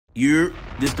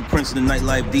This the Prince of the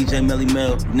Nightlife, DJ Melly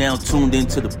Mel. Now tuned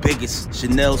into the biggest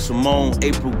Chanel, Simone,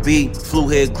 April B,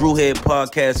 Fluhead, Grewhead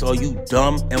podcast. Are you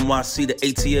dumb? NYC, the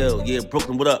ATL. Yeah,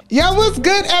 Brooklyn, what up? Yo, what's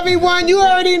good, everyone? You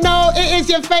already know it is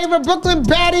your favorite Brooklyn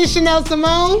baddie, Chanel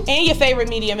Simone. And your favorite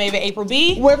media maven, April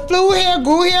B. With Fluhead,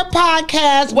 Grewhead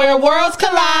podcast, where worlds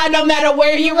collide no matter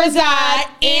where you reside.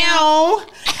 Ew.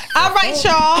 All right,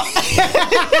 y'all.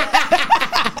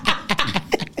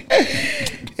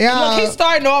 Look, he's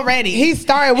starting already. He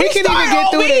started. We can't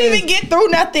even get through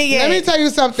nothing yet. Let me tell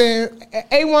you something.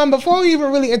 A1, before we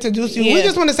even really introduce you, we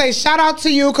just want to say shout out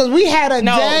to you because we had a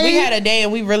day. We had a day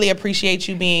and we really appreciate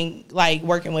you being, like,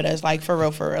 working with us, like, for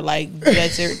real. Like,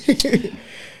 that's it.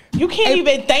 You can't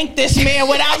even thank this man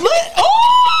without...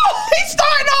 Oh, he's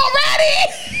starting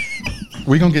already.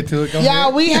 We gonna get to it.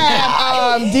 We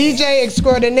have DJ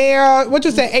extraordinaire. What you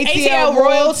say? ATL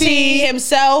royalty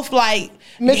himself, like...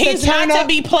 Mr. He's Turn not to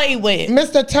be played with.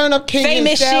 Mr. Turnip King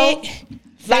famous himself.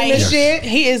 Famous shit.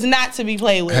 He is not to be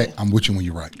played with. Hey, I'm with you when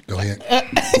you're right. Go ahead.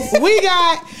 We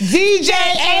got DJ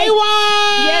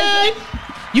A1. Yes.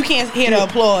 You can't hear the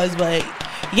applause, but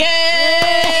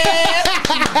yeah.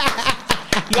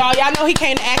 Y'all know he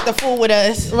came to act the fool with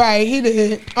us. Right, he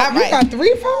did. All right. You got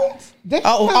 3 phones?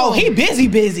 He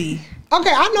busy.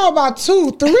 Okay, I know about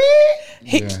 2, 3.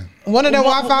 One of them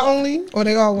Wi-Fi only, or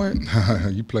they all work?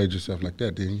 You played yourself like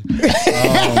that, didn't you?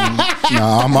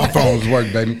 Nah, my phones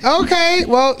work, baby. Okay,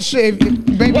 well, shit,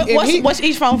 baby. What's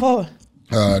each phone for?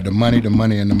 The money,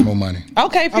 and the more money.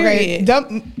 Okay, period.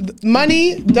 The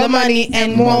money,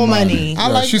 and more money. I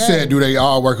like she that. Said, do they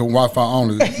all work on Wi-Fi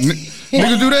only?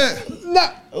 Niggas do that? No.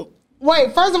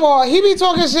 Wait, first of all, he be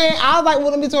talking shit. I like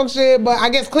when him be talking shit, but I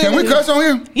guess clearly. Can we cuss on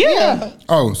here? Yeah.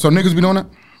 Oh, so niggas be doing that?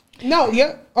 No,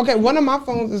 yeah. Okay, one of my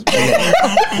phones is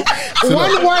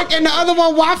one work and the other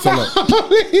one Wi-Fi.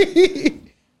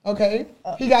 Okay,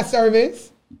 he got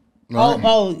service. Right.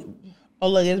 Oh,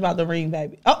 look, it's about to ring,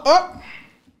 baby. I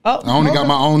only got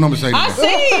my own number saved. I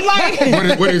see,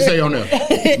 like. What did it say on there?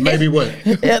 Maybe what?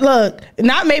 Look,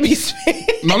 not maybe.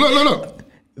 No, look.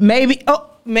 Maybe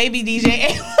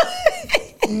DJ.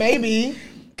 Maybe.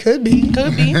 Could be.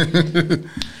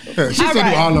 She said do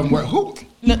all of them work. Who?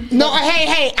 No,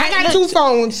 hey, I got 2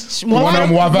 phones. One of them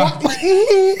Wi-Fi?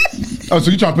 Oh, so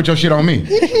you trying to put your shit on me?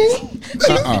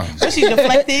 She's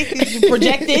deflecting,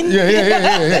 projecting.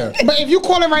 Yeah. But if you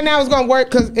call it right now, it's going to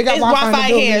work because it got Wi-Fi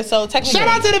here, so technically. Shout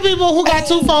out to the people who got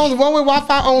 2 phones, one with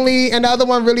Wi-Fi only and the other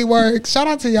one really works. Shout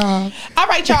out to y'all. All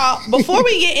right, y'all. Before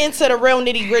we get into the real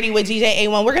nitty gritty with DJ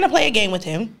A1, we're going to play a game with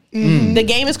him. The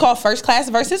game is called First Class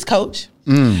versus Coach.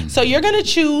 So you're going to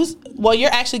choose,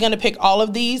 you're actually going to pick all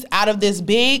of these out of this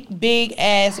big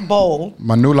ass bowl.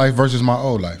 My new life versus my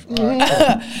old life.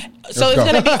 So it's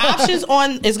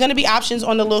going to be options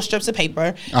on the little strips of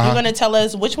paper. You're going to tell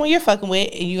us which one you're fucking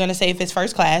with, and you're going to say if it's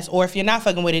first class, or if you're not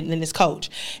fucking with it, then it's coach.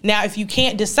 Now, if you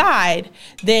can't decide,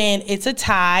 then it's a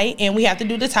tie, and we have to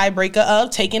do the tiebreaker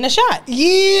of taking a shot.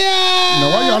 Yeah. Now,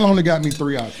 why y'all only got me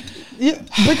 3 options? Yeah,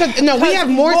 because we have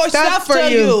more stuff for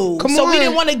you. Come on. We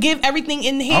didn't want to give everything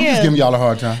in here. I'm just giving y'all a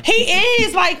hard time. He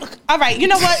is like, all right, you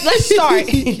know what? Let's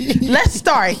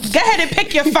start. Go ahead and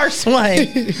pick your first one.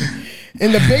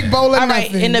 In the big bowl of all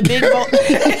nothing. Right, in the big bowl.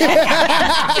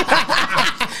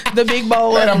 The big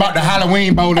bowl. Right about the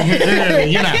Halloween bowl in here,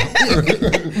 you know.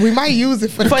 We might use it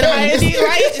for the Miami,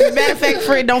 right? As a matter of fact,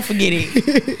 Fred, don't forget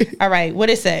it. All right, what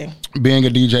it say? Being a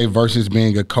DJ versus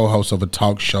being a co-host of a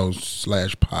talk show /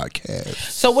 podcast.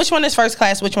 So which one is first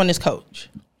class? Which one is coach?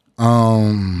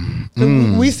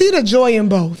 We see the joy in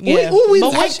both. Yeah. We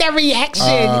like that reaction.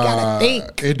 You gotta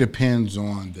think. It depends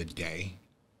on the day.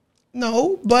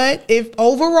 No, but if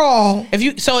overall,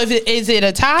 is it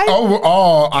a tie?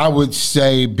 Overall, I would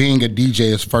say being a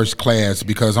DJ is first class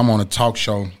because I'm on a talk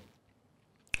show,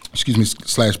 /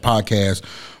 podcast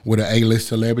with an A-list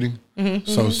celebrity.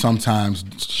 So sometimes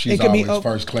she's always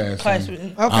first class.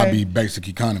 I'll be basic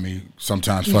economy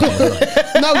sometimes fucking with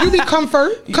her. No, you be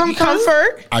comfort.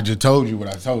 Comfort. I just told you what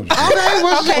I told you.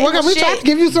 Okay, we try to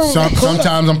give you some.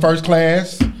 Sometimes I'm first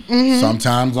class.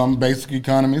 Sometimes I'm basic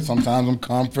economy. Sometimes I'm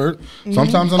comfort.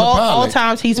 Sometimes I'm the pilot. All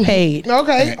times he's paid.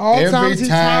 Okay. Every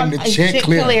time the check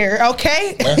clear.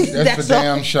 Okay. That's the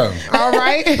damn show. All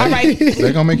right.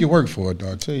 They're gonna make you work for it, though.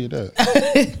 I'll tell you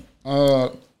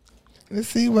that. Let's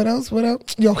see what else.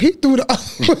 Yo, he threw the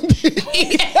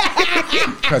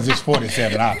because it's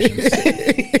 47 options.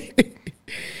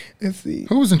 Let's see.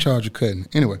 Who was in charge of cutting?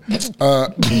 Anyway.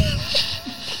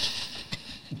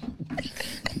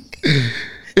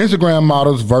 Instagram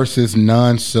models versus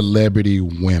non-celebrity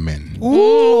women.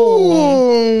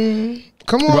 Ooh.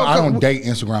 Come on. Well, I don't date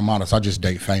Instagram models. I just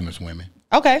date famous women.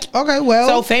 Okay. Well.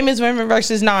 So famous women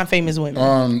versus non-famous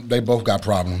women. They both got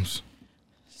problems.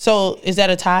 So is that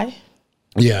a tie?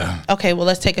 Yeah. Okay, well,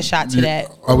 let's take a shot to that.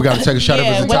 Oh, we got to take a shot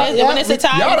Yeah, of it. when it's a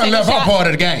tie, Y'all done left our part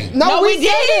of the game. No, we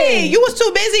did. You was too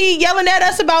busy yelling at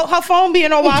us about her phone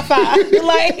being on Wi-Fi.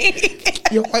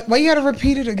 Like, Yo, why you got to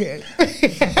repeat it again?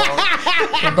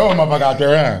 Throw them up out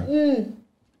there. Woo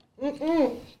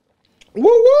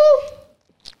woo.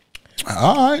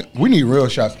 All right. We need real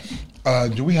shots.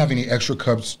 Do we have any extra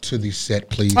cups to the set,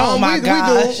 please? Oh my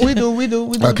gosh. We do.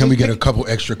 Can we get a couple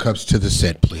extra cups to the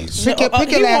set, please? Pick your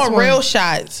last one. Real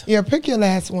shots. Yeah, pick your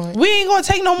last one. We ain't gonna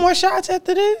take no more shots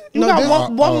after this. You No, got this-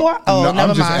 one more. Oh, no,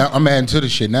 never mind. I'm adding to the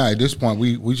shit now. At this point,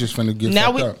 we just finna get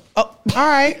Now fucked we. up. Oh, All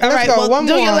right, all let's right. go. Well, One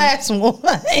do more. your last one.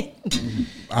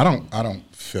 I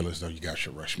don't feel as though you guys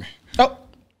should rush me. Oh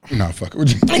No, fuck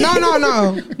it. No.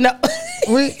 no.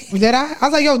 Did I? I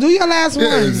was like, yo, do your last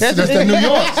one. That's that New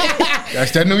York.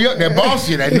 That's that New York. That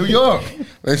bossy. That New York.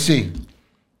 Let's see.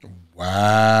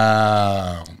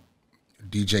 Wow.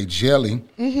 DJ Jelly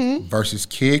versus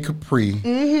Kid Capri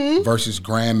versus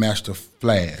Grandmaster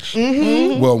Flash.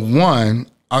 Well, one,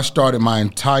 I started my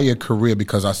entire career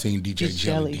because I seen DJ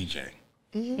Jelly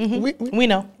DJ. We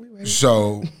know.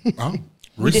 So,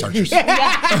 researchers.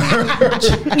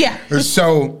 Yeah.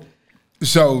 So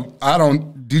I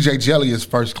don't. DJ Jelly is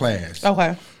first class.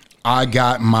 Okay. I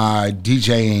got my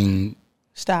DJing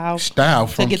Style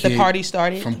from to get the party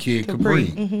started from Kid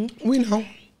Capri. We know.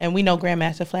 And we know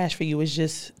Grandmaster Flash for you is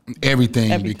just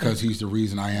Everything because he's the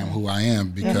reason I am who I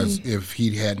am. Because if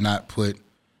he had not put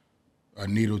a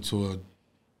needle to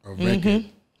a record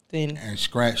then. and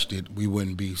scratched it, we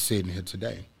wouldn't be sitting here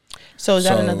today. So is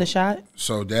that another shot?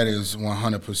 So that is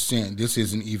 100%. This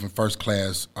isn't even first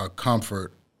class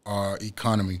comfort or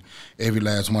economy. Every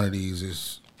last one of these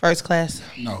is First class.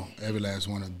 no. Every last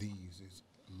one of these is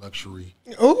luxury.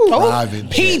 Ooh. Private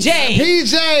PJ.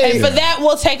 PJ. And for that,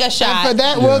 we'll take a shot. For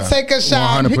that, we'll take a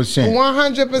shot. 100%.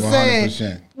 100%.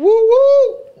 100%.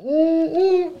 Woo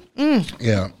woo.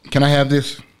 Yeah. Can I have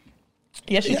this?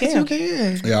 Yes, you Yes, can. you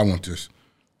can. Yeah, I want this.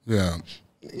 Yeah.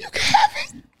 You can have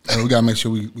it. And we gotta make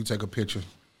sure we take a picture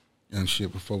and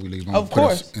shit before we leave. I'm Of gonna put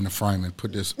course. this in the frame and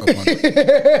put this up on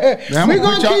it. Now, I'm We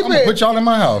gonna gonna keep I'm gonna it. put y'all in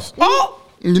my house. Oh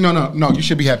No. You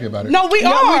should be happy about it. no, we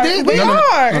No, are. we did. We No, no, no.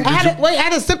 are. No, I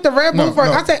had to sip the Red Bull No,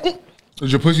 first. no. I said,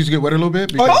 Did your pussies get wet a little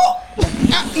bit? Because-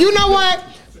 you know what?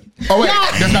 Oh wait,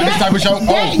 Y'all, that's not this type of show.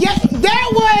 That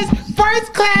was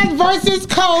first class versus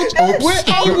coach with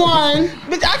A1.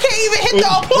 But I can't even hit the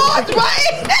applause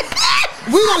button.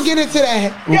 We gonna get into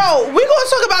that. Yo, we gonna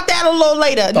talk about that a little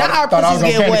later. Not our Thought I was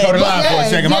pussies gonna get Candy Coated wet. Live for a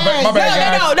second. My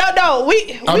bad, guys. No.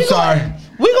 I'm sorry.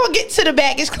 We gonna get to the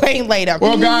baggage claim later.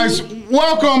 Well, guys,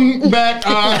 welcome back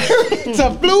To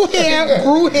Blue Hair,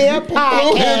 Grew Hair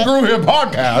Podcast. Grew Here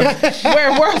Podcast.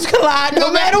 Where worlds collide,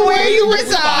 no matter where you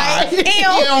reside.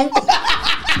 Ew.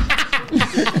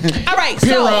 All right,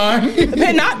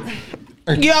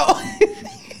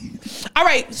 All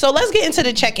right, so let's get into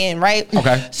the check-in, right?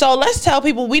 Okay. So let's tell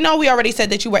people, we know we already said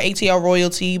that you were ATL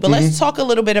royalty, but let's talk a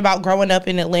little bit about growing up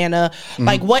in Atlanta,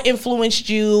 like what influenced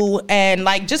you and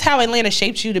like just how Atlanta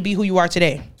shaped you to be who you are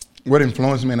today. What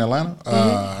influenced me in Atlanta?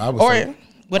 I would Or say,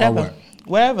 whatever. what?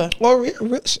 Wherever. Or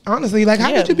honestly, like, how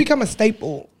Yeah. did you become a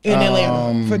staple In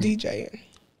Atlanta. for DJing?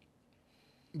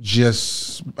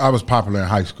 I was popular in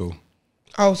high school.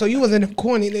 Oh, so you was in the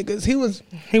corny niggas. He was.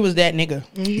 He was that nigga.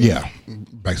 Yeah,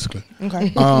 basically.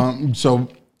 Okay. So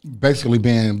basically,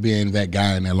 being that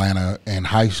guy in Atlanta in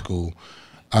high school,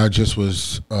 I just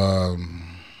was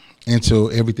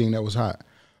into everything that was hot.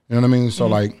 You know what I mean? So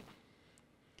like,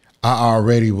 I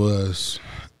already was.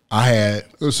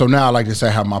 So now I like to say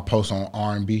I have my post on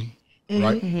R&B.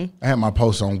 Right, I had my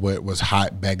post on what was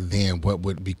hot back then, what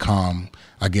would become,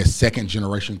 I guess, second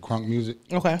generation crunk music.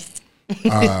 Okay.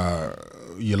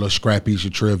 Your little Scrappies,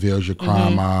 your Trillvilles, your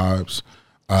Crime Mobs.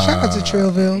 Shout out to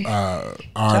Trillville. out to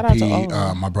RP, all of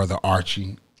them. my brother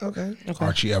Archie. Okay.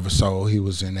 Archie Eversoul, he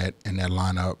was in that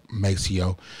lineup.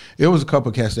 Maceo, it was a couple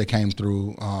of cats that came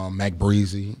through. Mac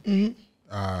Breezy,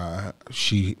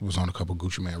 she was on a couple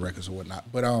Gucci Man records or whatnot.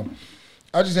 But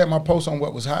I just had my post on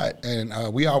what was hot, and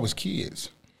we all was kids.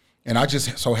 And I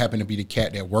just so happened to be the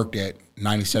cat that worked at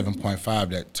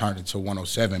 97.5 that turned into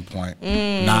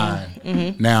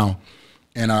 107.9 now.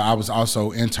 And I was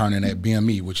also interning at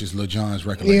BME, which is Lil Jon's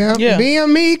record label. Yeah.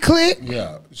 BME click.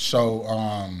 Yeah. So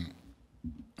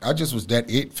I just was that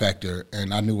it factor,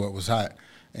 and I knew what was hot.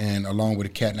 And along with a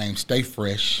cat named Stay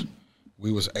Fresh,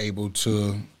 we was able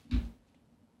to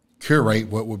curate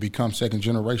what would become second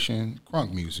generation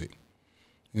crunk music.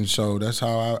 And so that's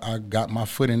how I got my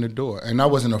foot in the door. And I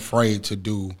wasn't afraid to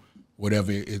do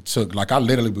whatever it took. Like I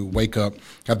literally would wake up,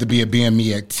 have to be at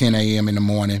BME at 10 a.m. in the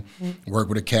morning, work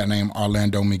with a cat named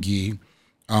Orlando McGee,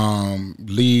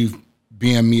 leave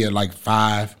BME at like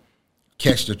 5,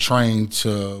 catch the train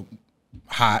to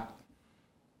Hot,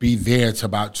 be there to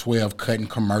about 12, cutting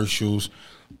commercials,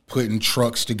 putting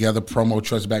trucks together, promo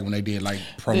trucks back when they did like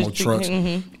promo trucks,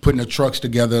 putting the trucks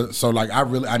together. So like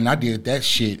I did that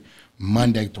shit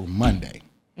Monday through Monday.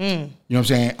 You know what I'm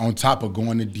saying? On top of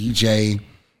going to DJ,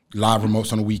 live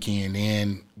remotes on the weekend,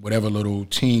 and whatever little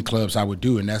teen clubs I would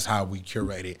do, and that's how we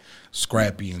curated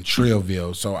Scrappy and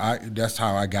Trillville. So that's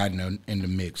how I got in the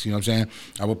mix. You know what I'm saying?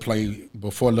 I would play,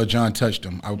 before Lil Jon touched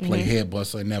them, I would play Head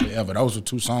Buster and Never Ever. Those were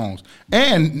 2 songs.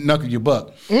 And Knuckle Your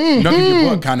Buck. Knuckle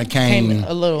Your Buck kind of came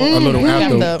a little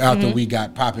after we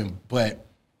got popping. But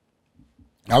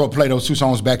I would play those 2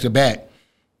 songs back to back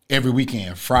every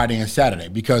weekend, Friday and Saturday,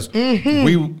 because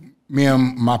me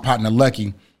and my partner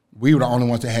Lucky, we were the only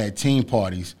ones that had team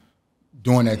parties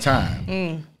during that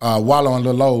time. Wallow and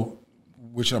Lil O,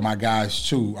 which are my guys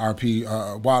too,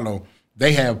 RP, Wallow,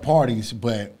 they have parties,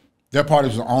 but their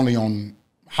parties are only on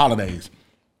holidays.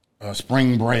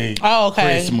 Spring break,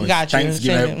 Christmas,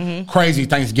 Thanksgiving, crazy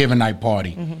Thanksgiving night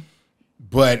party.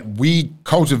 But we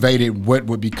cultivated what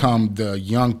would become the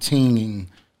young teen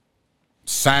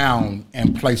sound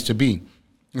and place to be.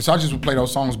 And so I just would play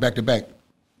those songs back to back.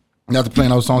 And after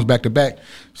playing those songs back to back,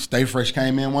 Stay Fresh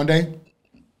came in one day,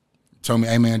 told me,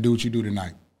 hey man, do what you do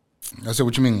tonight. I said,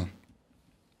 what you mean?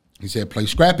 He said, play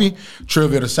Scrappy,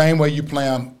 Trivia the same way you play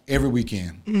them every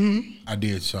weekend. I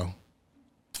did so.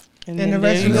 And the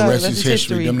rest is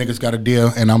history. Them niggas got a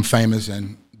deal, and I'm famous,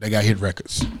 and they got hit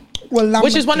records. Well,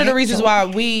 which is one of the reasons why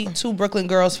we 2 Brooklyn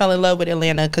girls fell in love with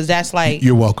Atlanta, because that's like...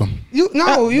 You're welcome.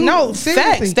 No,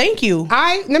 facts. Thank you.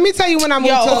 Let me tell you when I moved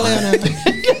to Atlanta.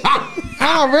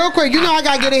 Real quick. You know I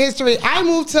got to get a history. I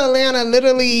moved to Atlanta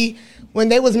literally when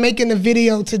they was making the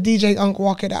video to DJ Unk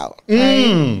Walk It Out.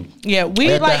 Right? Yeah,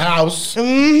 we at the house.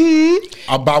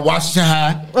 By Washington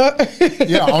High. On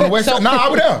the west side. No, I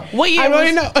was there. What year?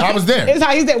 I was there. It's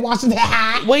how you said Washington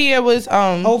High. What year was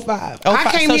 05.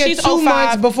 I came here 2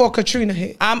 months before Katrina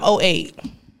hit. I'm 08.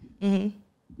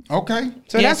 Okay.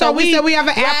 So that's why we said we have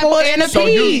an apple and a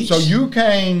peach. So you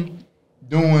came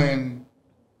doing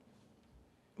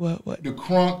what? The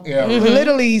crunk era.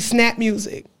 Literally snap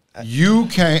music. You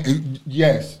came,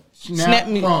 Snap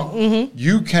crunk.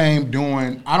 You came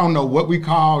doing, I don't know what we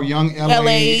call Young LA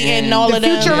and all of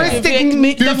them. Futuristic.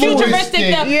 The black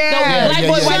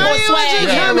boy, white boy swag.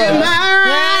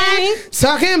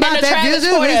 Talking about that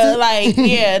futuristic. Like,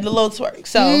 the little twerk.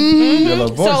 So, your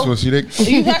little voice was you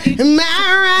am I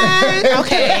right?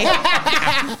 Okay.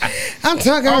 I'm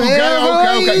talking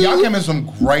Okay. Y'all came in some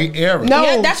great eras. No.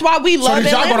 Yeah, that's why we love it. So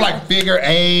did y'all go to like Figure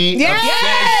 8?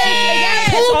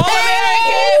 Yes.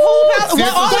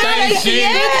 All American.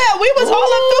 Yeah, we was all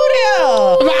up through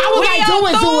there. I was like, do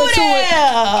it.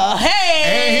 Hey.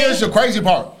 And here's the crazy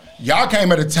part. Y'all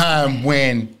came at a time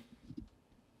when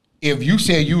if you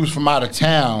said you was from out of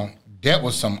town, that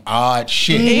was some odd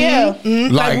shit. Yeah.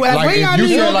 Like if you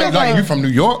said like you from New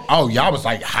York, y'all was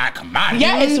like high commodity.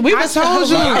 Yes, we was told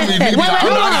you. We were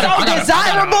so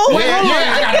desirable.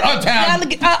 I got an uptown.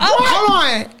 Hold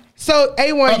on. So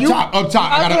A1, up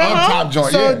top. I got an up top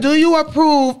joint. So do you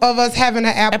approve of us having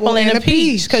an apple and a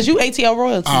peach? Because you ATL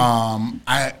royalty.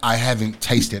 I haven't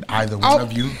tasted either one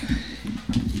of you.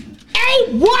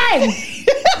 A1.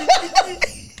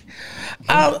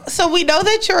 So we know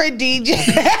that you're a DJ.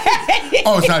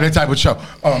 It's not that type of show.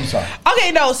 I'm sorry.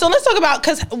 Okay, no. So let's talk about,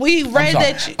 because we read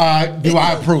that. Do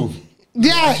I approve?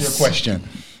 Yes. That's your question.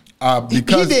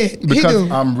 Because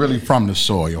I'm really from the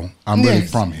soil. I'm really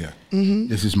from here.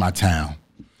 This is my town.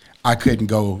 I couldn't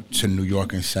go to New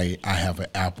York and say I have an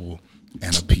apple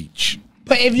and a peach.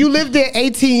 But if you lived there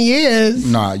 18 years.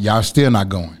 Nah, y'all still not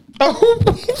going.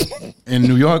 In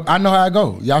New York, I know how I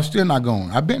go. Y'all still not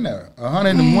going. I've been there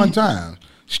 101 times.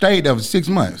 Stayed there for 6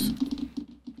 months.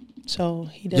 So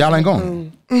he doesn't y'all ain't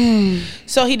going.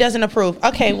 So he doesn't approve.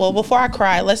 Okay, well, before I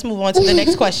cry, let's move on to the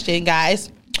next question,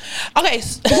 guys. Okay. I'll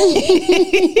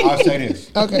say this.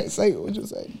 Okay, say what you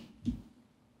say.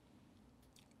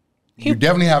 You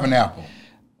definitely have an apple.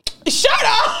 Shut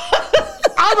up!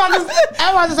 I'm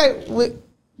about to say.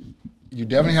 You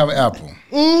definitely have an apple.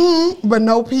 But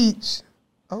no peach.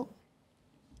 Oh.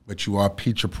 But you are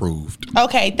peach approved.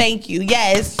 Okay, thank you.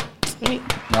 Yes. All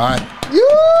right.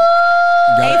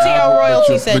 ATL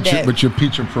royalty said that. But you're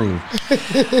peach approved.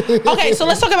 Okay, so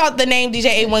let's talk about the name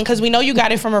DJ A1, because we know you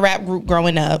got it from a rap group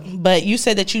growing up, but you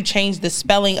said that you changed the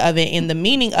spelling of it and the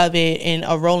meaning of it in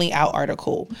a Rolling Out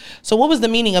article. So what was the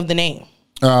meaning of the name?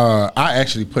 I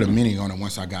actually put a mini on it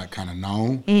once I got kind of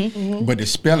known, but the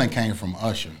spelling came from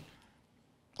Usher.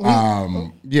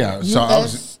 Yeah, so I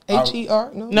was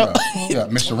H-E-R? No. Yeah,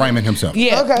 Mr. Raymond himself.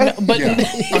 Yeah. Okay. No, but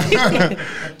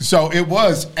So it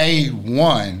was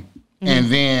A1, and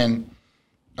then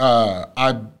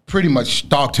I pretty much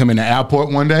stalked him in the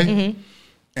airport one day.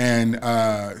 And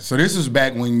so this was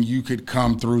back when you could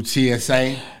come through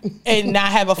TSA. and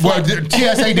not have a flight. Well,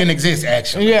 TSA didn't exist,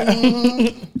 actually. Yeah.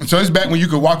 So it's back when you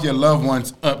could walk your loved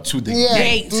ones up to the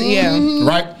gate. Gates. Yeah.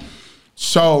 Right?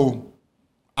 So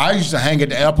I used to hang at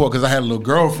the airport because I had a little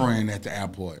girlfriend at the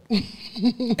airport.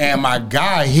 And my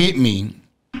guy hit me,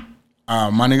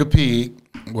 my nigga Pig,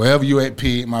 wherever you at,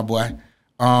 Pig, my boy.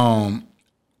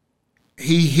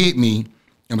 He hit me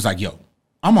and was like, yo,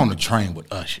 I'm on the train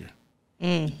with Usher.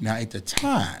 Now, at the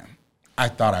time, I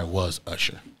thought I was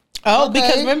Usher. Oh,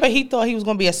 because remember, he thought he was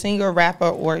going to be a singer, rapper,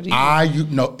 or DJ.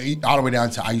 All the way down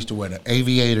to I used to wear the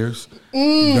aviators,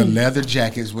 the leather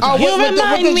jackets. With You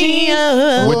remind me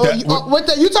of...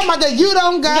 You talking about that you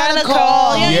don't gotta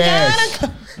call. Yes.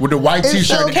 With the white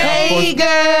t-shirt. Okay, girl.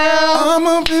 I'm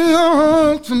up in your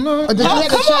arms tonight. Did you have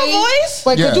come the on, chain? voice.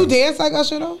 Wait, Yeah. could you dance like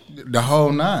Usher though? The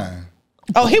whole nine.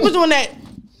 Oh, he was doing that.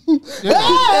 Yeah,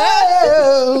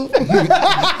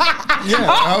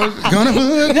 I was gonna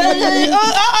put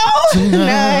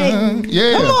Tonight.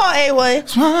 Yeah. Come on, A-Way.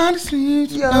 Trying to sleep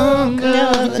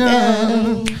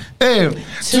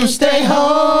to stay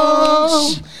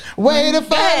home. Way to Go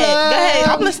ahead.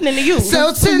 I'm listening to you.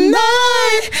 So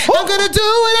tonight, I'm gonna do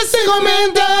what a single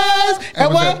man does.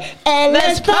 And what? And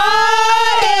let's party.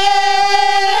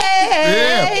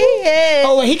 Yeah.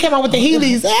 Oh, he came out with the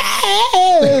Heelys.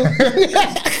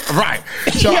 Right.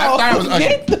 So I thought it was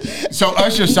Usher. So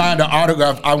Usher signed the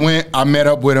autograph. I met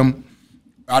up with him.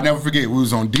 I'll never forget. We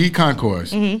was on D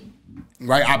Concourse.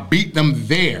 Right? I beat them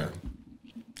there.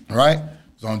 Right? It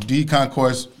was on D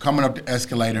Concourse, coming up the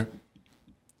escalator.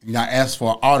 And I asked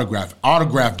for an autograph.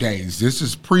 Autograph days. This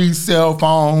is pre-cell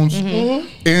phones. And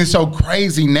it's so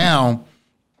crazy now.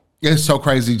 It's so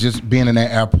crazy just being in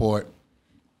that airport.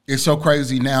 It's so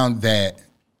crazy now that,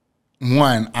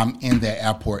 one, I'm in that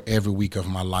airport every week of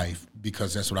my life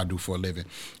because that's what I do for a living.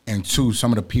 And two,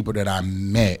 some of the people that I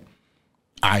met,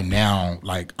 I now,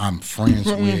 I'm friends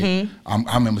with.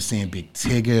 I remember seeing Big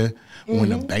Tigger when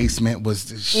the basement was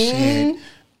the shit.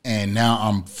 And now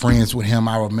I'm friends with him.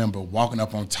 I remember walking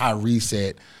up on Tyrese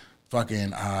at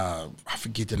fucking, I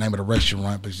forget the name of the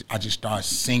restaurant, but I just started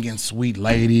singing Sweet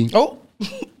Lady. Oh.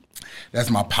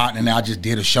 That's my partner now. I just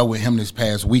did a show with him this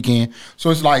past weekend. So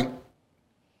it's like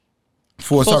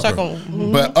full circle.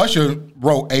 But Usher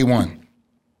wrote A1.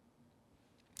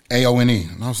 A-O-N-E.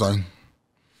 And I was like,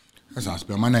 that's how I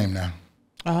spell my name now.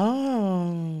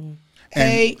 Oh.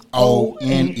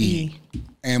 A-O-N-E.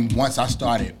 And once I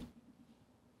started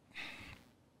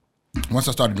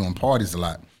doing parties a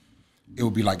lot, it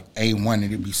would be like A1 and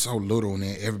it'd be so little and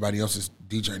then everybody else's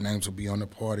DJ names would be on the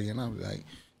party. And I was like,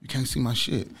 you can't see my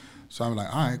shit. So I'm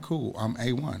like, all right, cool. I'm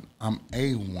A1. I'm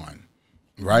A1.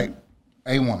 Right?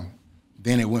 A1.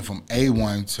 Then it went from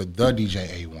A1 to the DJ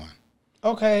A1.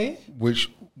 Okay. Which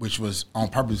was on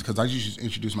purpose because I used to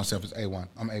introduce myself as A1.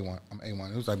 I'm A1. I'm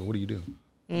A1. It was like, but what do you do?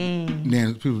 And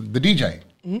then people, the DJ.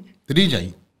 The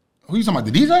DJ. Who you talking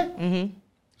about? The DJ?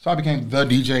 So I became the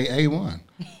DJ A1.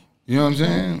 You know what I'm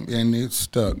saying? And it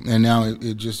stuck. And now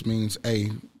it just means A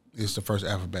is the first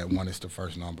alphabet, 1 is the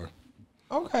first number.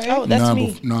 Okay. Oh, that's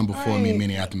me. None before me,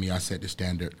 many after me. I set the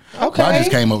standard. Okay. But I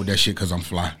just came up with that shit because I'm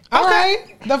fly.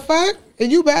 Okay. The fuck? And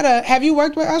you better. Have you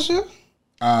worked with Usher?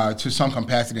 To some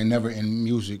capacity, never in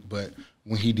music, but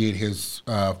when he did his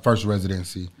first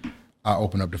residency, I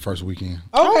opened up the first weekend.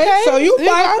 Okay. So you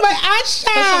worked with Usher.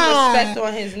 Put some respect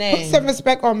on his name. Put some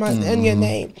respect on on your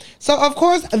name. So of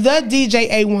course the DJ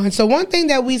A1. So one thing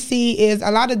that we see is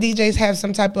a lot of DJs have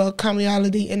some type of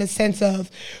commonality in the sense of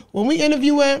when we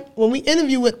interview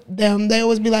with them, they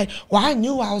always be like, "Well, I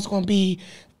knew I was going to be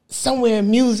somewhere in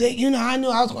music. You know, I knew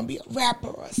I was going to be a rapper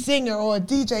or a singer or a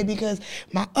DJ because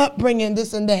my upbringing,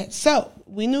 this and that." So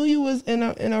we knew you was in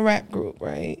a rap group,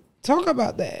 right? Talk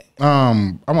about that.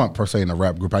 I wasn't per se in a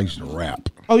rap group. I used to rap.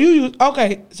 Oh,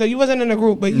 okay. So you wasn't in a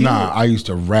group, but you. Nah, I used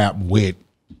to rap with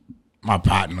my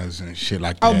partners and shit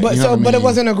like that. Oh, but you know but it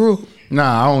wasn't a group.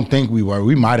 Nah, I don't think we were.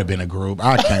 We might have been a group.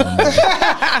 I can't remember.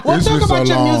 Well, It's talk been about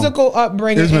so your long. musical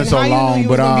upbringing. It's been and so how long, you knew you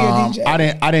but was gonna be a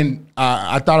DJ.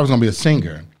 I thought I was gonna be a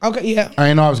singer. Okay, yeah. I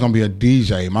didn't know I was gonna be a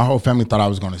DJ. My whole family thought I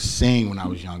was gonna sing when I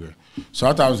was younger. So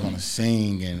I thought I was gonna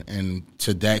sing, and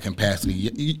to that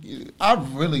capacity,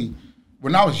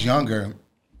 when I was younger,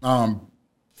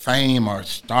 fame or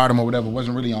stardom or whatever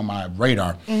wasn't really on my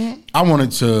radar. I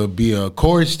wanted to be a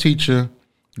chorus teacher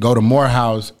go to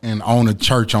Morehouse, and own a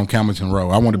church on Campbellton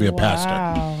Road. I want to be a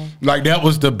pastor. Like that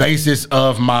was the basis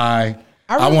of my.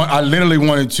 I literally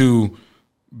wanted to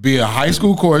be a high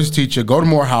school chorus teacher, go to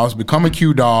Morehouse, become a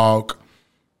Q dog,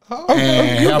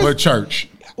 and have a church.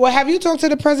 Well, have you talked to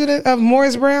the president of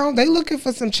Morris Brown? They looking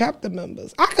for some chapter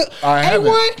members.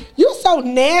 You so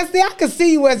nasty. I could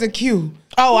see you as a Q.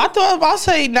 Oh, I thought about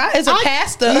saying not as a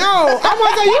pastor. No, I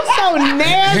want to say you so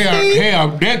nasty. Yeah,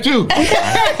 that too.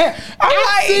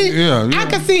 I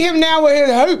can see him now with his.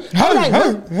 I'm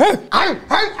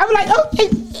like, okay.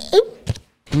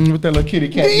 With that little kitty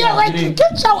cat. Yeah, right. Get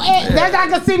your ass. That's I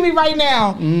can see me right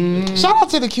now. Shout out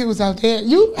to the Qs out there.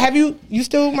 You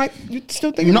still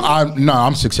thinking?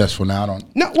 I'm successful now. I don't.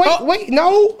 No, wait,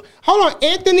 no. Hold on,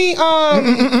 Anthony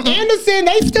Anderson.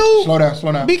 They still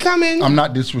slow down. Becoming. I'm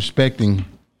not disrespecting.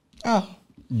 Oh.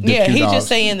 Yeah, he's just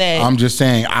saying that. I'm just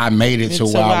saying I made it to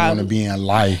where I want to be in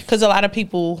life. Because a lot of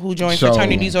people who join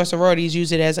fraternities or sororities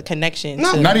use it as a connection.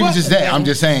 No, not even just that. I'm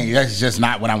just saying that's just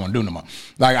not what I want to do no more.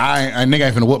 Like a nigga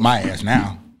ain't finna whoop my ass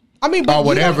now. I mean, but or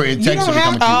whatever it takes to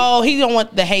become a Q. Oh, he don't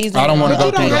want the hazing. I don't want to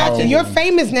go through the whole. You're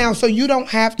famous now, so you don't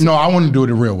have to. No, I want to do it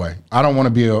the real way. I don't want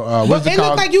to be a. What's it called? It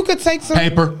looked like you could take some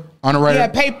paper. Honorary. Yeah,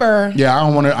 paper. Yeah, I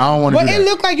don't want to. But it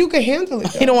looked like you could handle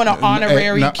it. You don't want an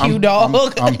honorary Q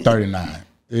dog. I'm 39.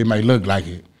 It may look like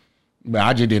it, but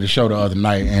I just did a show the other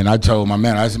night, and I told my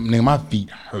man, I said, "Nigga, my feet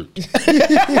hurt.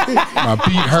 My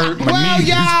feet hurt. My knees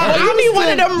hurt." You need one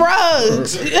of them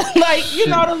rugs, like you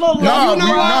know the little. No.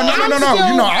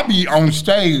 You know, I be on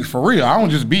stage for real. I don't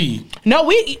just be. No,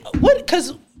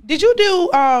 because. Did you do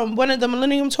one of the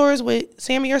Millennium Tours with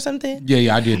Sammy or something?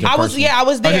 Yeah, I did. I was there. I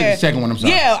did the second one. I'm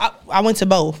sorry. Yeah, I went to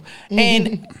both.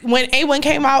 And when A1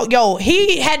 came out,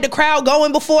 he had the crowd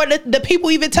going before the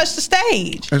people even touched the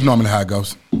stage. That's normally how it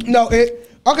goes. No, we're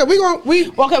gonna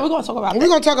talk about that. We're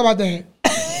gonna talk about that.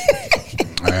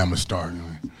 I am a star.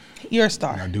 You're a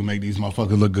star. I do make these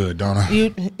motherfuckers look good, don't I? You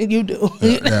do.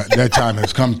 That time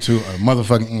has come to a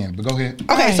motherfucking end. But go ahead.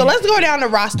 Okay, so let's go down the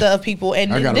roster of people.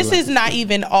 And this is not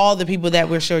even all the people that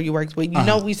we're sure you worked with. You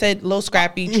know, we said Lil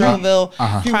Scrappy, Trillville,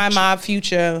 Prime Mob,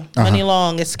 Future, Money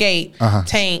Long, Escape,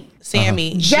 Tank,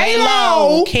 Sammy,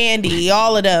 J-Lo, Candy,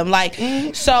 all of them. Like,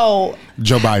 so...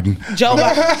 Joe Biden.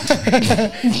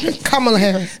 Kamala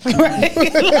Harris. Right.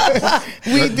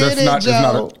 We did it,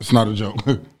 Joe. It's not a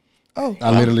joke. Oh,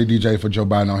 I literally DJed for Joe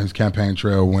Biden on his campaign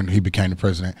trail when he became the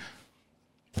president.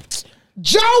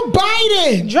 Joe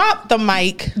Biden! Drop the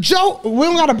mic. We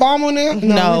don't got a bomb on there? No.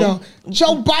 We don't.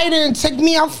 Joe Biden, take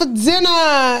me out for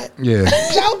dinner. Yeah.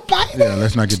 Joe Biden. Yeah,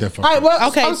 let's not get that fucked up. Well,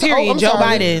 okay, period. Joe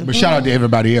Biden. But shout out to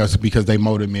everybody else because they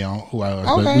molded me on who I was.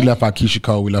 Okay. But we left out Keisha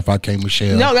Cole. We left out K.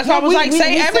 Michelle. No, that's why I was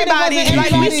say everybody.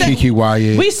 Kiki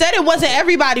Wyatt. We said it wasn't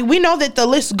everybody. We know that the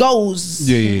list goes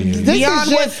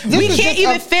beyond what we can't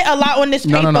even fit a lot on this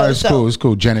paper. No, it's cool. It's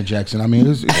cool. Janet Jackson. I mean,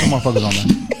 it's some motherfuckers on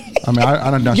there. I mean, I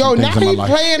done some things in my life. Now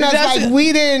he playing us like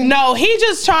we didn't. No, he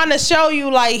just trying to show you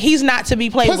like he's not to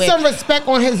be played with. Put some respect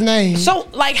on his name. So,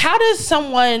 like, how does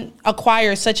someone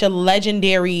acquire such a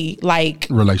legendary like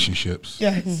relationships?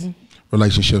 Yes. Mm-hmm.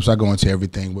 Relationships. I go into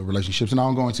everything with relationships, and I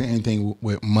don't go into anything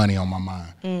with money on my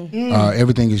mind.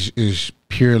 Everything is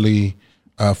purely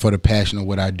for the passion of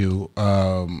what I do.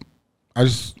 I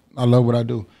love what I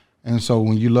do. And so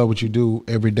when you love what you do,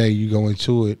 every day you go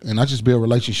into it. And I just build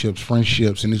relationships,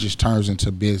 friendships, and it just turns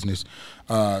into business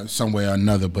some way or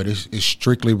another. But it's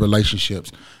strictly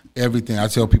relationships. Everything. I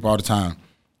tell people all the time,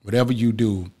 whatever you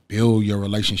do, build your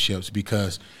relationships.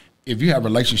 Because if you have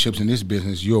relationships in this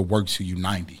business, you'll work till you're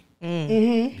 90.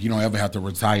 You don't ever have to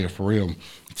retire for real.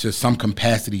 To some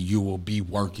capacity, you will be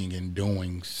working and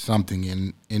doing something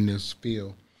in this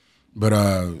field. But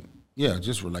yeah,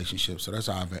 just relationships. So that's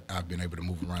how I've been able to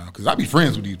move around because I be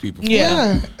friends with these people.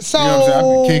 Yeah. So you know what I'm saying?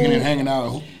 I be kicking and hanging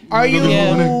out.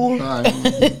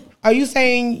 Are you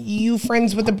saying you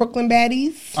friends with the Brooklyn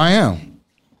baddies? I am.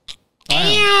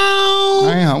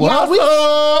 What's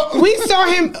up? We saw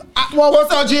him.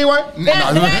 What's up, G-Way? In the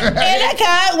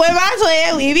cut with my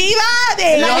twin, we be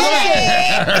vibing.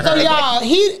 So y'all,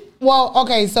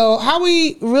 so how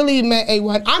we really met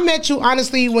A1? I met you,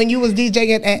 honestly, when you was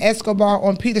DJing at Escobar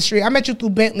on Peter Street. I met you through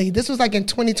Bentley. This was like in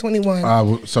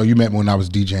 2021. So you met me when I was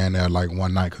DJing there like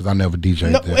one night because I never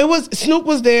DJed there. It was, Snoop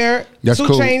was there. That's 2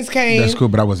 cool. Chainz came. That's cool,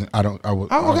 but I wasn't, well,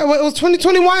 it was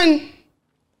 2021.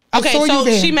 Okay, so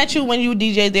she met you when you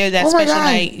DJed there that special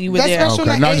night. You were there.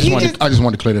 Okay, no, I just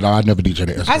wanted to clear that out. I never DJed at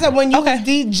Escobar. I said when you was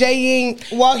DJing.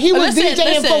 Well, he was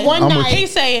DJing for one night.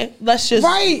 He's saying, let's just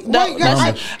right. Okay,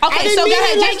 so go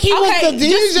ahead. He was the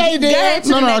DJ there.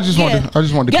 No, I just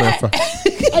wanted to clarify.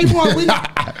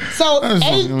 So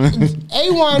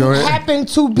A1 happened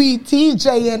to be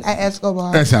TJing at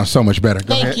Escobar. That sounds so much better.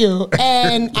 Thank you.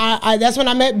 And I that's when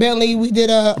I met Bentley. We did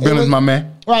Bentley's my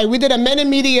man. Right. We did a Men in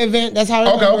Media event. That's how.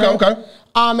 Okay.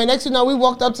 And next thing you know, we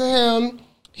walked up to him.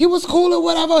 He was cool or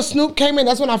whatever. Snoop came in.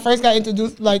 That's when I first got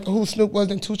introduced, like who Snoop was,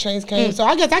 and 2 Chainz came. So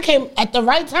I guess I came at the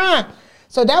right time.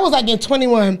 So that was like in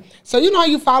 21. So you know how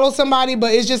you follow somebody,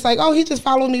 but it's just like, oh, he just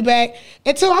followed me back.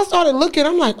 Until I started looking,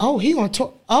 I'm like, oh, he on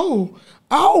tour. Oh,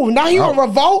 now he on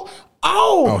Revolt.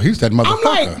 Oh, he's that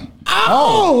motherfucker.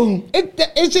 I'm like,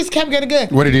 it just kept getting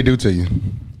good. What did he do to you?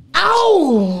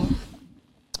 Oh,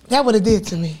 that what it did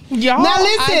to me. Y'all, now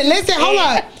listen, hold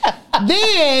on.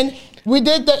 Then we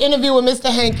did the interview with Mr.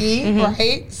 Hanky,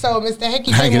 right? So Mr.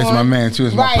 Hanky came is on. my man too.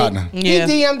 Is my partner. Yeah.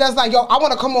 He DM'd us like, yo, I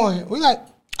want to come on. We like, okay,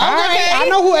 I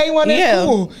know who A1 is.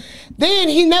 Cool. Then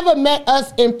he never met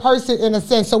us in person in a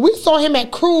sense. So we saw him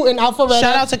at Crew in Alpharetta.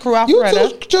 Shout out to Crew Alpharetta.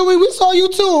 You too, Joey. We saw you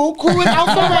too. Crew in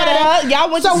Alpharetta.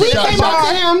 Y'all went so to we came up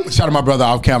to him. Shout out to my brother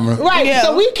off camera. Right. Yeah.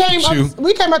 So we came up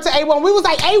to A1. We was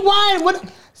like, A1. What?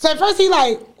 So at first he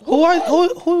like, who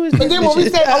is this? And then when we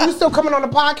said, are we still coming on the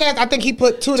podcast? I think he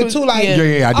put 2 to 2 like.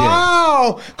 Yeah, I did.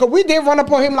 Oh, because we did run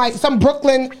up on him like some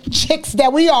Brooklyn chicks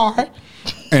that we are.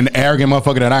 And the arrogant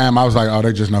motherfucker that I am, I was like, oh,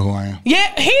 they just know who I am.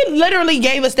 Yeah, he literally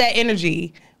gave us that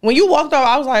energy. When you walked off,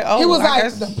 I was like, oh. He was like,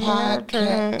 the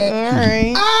podcast.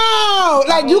 Right. Oh,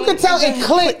 like you could tell it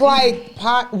clicked like,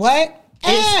 what?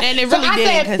 And it really did.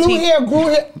 I said, flew here, grew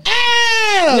here.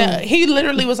 Yeah, he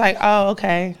literally was like, oh,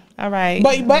 okay. All right.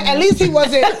 But at least he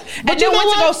wasn't. But you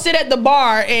went to go sit at the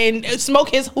bar and smoke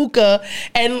his hookah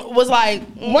and was like,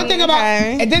 one thing about,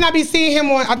 and then I be seeing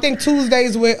him on, I think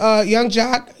Tuesdays with Young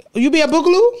Jock. You be at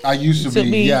Boogaloo? I used to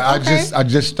be. Yeah, okay. I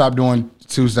just stopped doing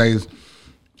Tuesdays.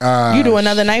 You do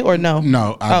another night or no?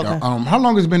 No, I don't. How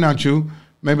long has it been out, you?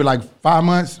 Maybe like 5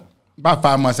 months? About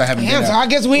 5 months I haven't been so out. I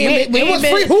guess it was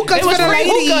free hookah for the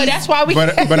ladies. That's why we.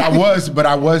 But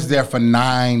I was there for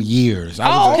 9 years. Okay.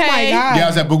 Oh my God. Yeah, I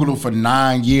was at Boogaloo for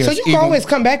 9 years. So you can always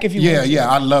come back if you want. Yeah,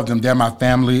 I love them. They're my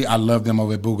family. I love them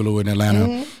over at Boogaloo in Atlanta.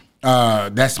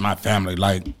 Mm-hmm. That's my family.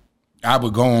 Like I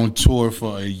would go on tour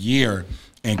for a year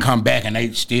and come back and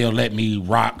they still let me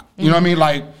rock. You know what I mean?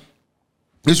 Like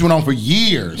this went on for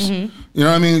years. Mm-hmm. You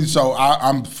know what I mean? So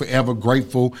I'm forever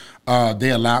grateful. They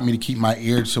allowed me to keep my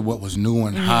ear to what was new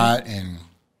and hot, and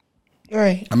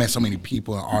I met so many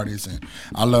people and artists, and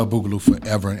I love Boogaloo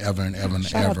forever and ever and ever and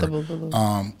Shout ever. out to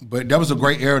Boogaloo. But that was a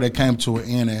great era that came to an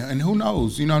end, and who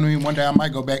knows? You know what I mean? One day I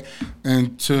might go back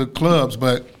into clubs,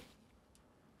 but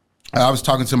I was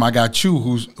talking to my guy Chew,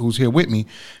 who's here with me,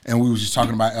 and we was just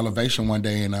talking about Elevation one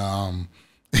day, and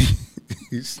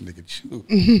this nigga Chew,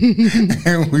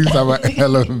 and we was talking about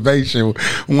Elevation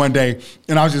one day,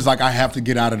 and I was just like, I have to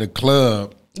get out of the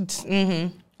club.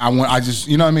 Mm-hmm. I just,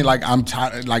 you know what I mean? Like I'm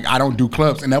tired. Like I don't do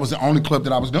clubs, and that was the only club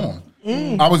that I was doing.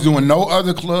 I was doing no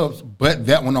other clubs but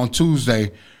that one on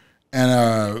Tuesday,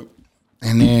 and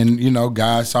then, you know,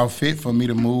 God saw fit for me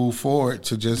to move forward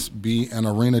to just be an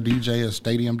arena DJ, a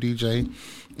stadium DJ,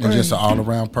 and just an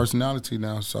all-around personality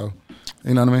now. So,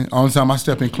 you know what I mean? Only time I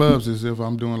step in clubs is if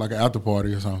I'm doing like an after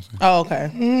party or something. Oh,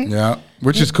 okay. Mm-hmm. Yeah,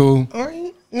 which is cool.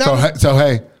 No. So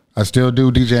hey, I still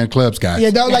do DJ in clubs, guys. Yeah,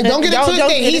 don't get it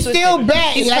twisted. He's still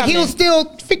back. He was still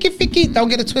ficky. Don't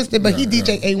get it twisted, but he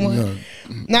DJ A1. Yeah.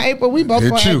 Now, April, we both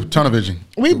tunnel vision.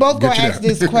 We both gonna ask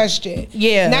this question.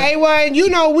 Yeah. Now, A1, you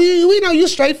know we know you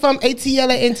straight from ATL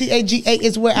and NTAGA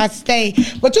is where I stay,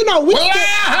 but you know we.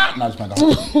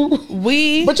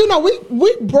 But you know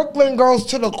we Brooklyn girls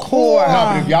to the core.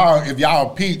 No, but if y'all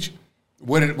peach,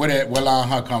 where line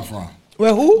her come from?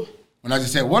 Where who? When I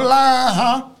just said what line,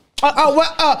 huh?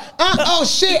 Oh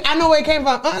shit! I know where it came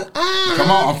from. Come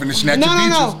on, I'm finna snatch your peaches.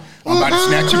 No. I'm about to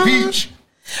snatch your peach.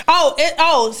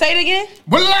 Say it again.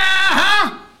 What lie,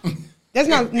 huh? That's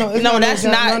not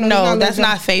that's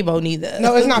not Fabo neither.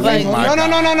 No, it's not Fabo.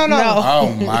 No.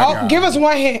 Oh my God. Give us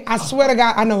one hint. I swear to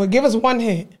God, I know it. Give us one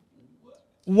hint.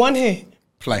 One hint.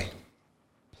 Play.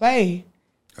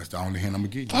 That's the only hint I'm gonna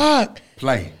give you. Fuck.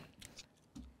 Play.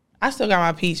 I still got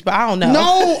my peach, but I don't know.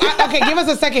 No. Okay, give us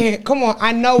a second hint. Come on,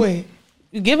 I know it.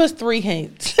 Give us 3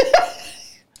 hints.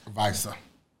 Visa.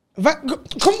 Come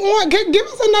on, give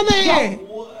us another hint.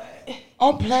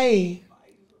 Oh, play.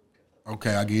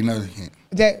 Okay, I'll give you another hint.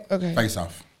 Okay. Face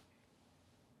Off.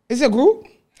 Is it a group?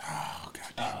 Oh,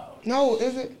 God. No,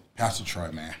 is it? Pastor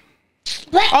Troy, man.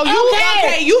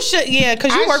 Okay. You should,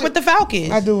 because you work with the Falcons.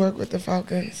 I do work with the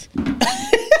Falcons.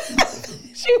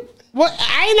 What?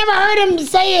 I ain't never heard him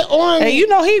say it on. Hey, you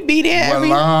know he be there.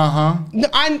 Well, No,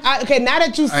 okay, now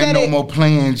that you said ain't no more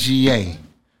playing GA.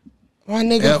 My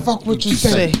nigga, fuck what you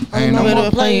say. I ain't no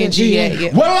more playing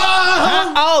G8.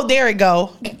 Oh, there it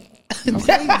go.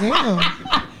 Okay, damn.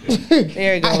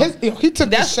 There it go. He took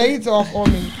the shades off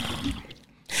on me.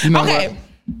 You know Okay.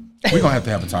 what? We're going to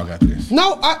have a talk after this.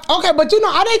 No, okay, but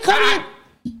are they coming?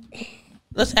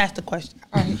 Let's ask the question.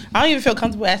 I don't even feel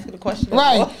comfortable asking the question.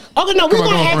 Right. Okay, no, we're going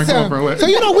to ask them.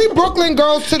 So, we Brooklyn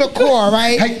girls to the core,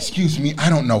 right? Hey, excuse me. I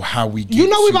don't know how we get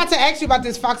we about to ask you about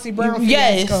this Foxy Brown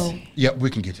fiasco. Yeah, we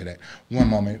can get to that. One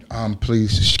moment.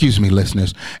 Please, excuse me,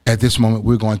 listeners. At this moment,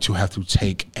 we're going to have to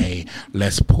take a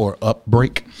let's pour up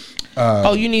break.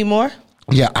 You need more?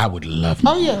 Yeah, I would love it.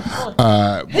 Oh, yeah.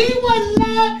 He was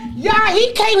not. Yeah,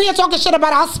 he came here talking shit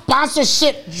about our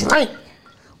sponsorship drink.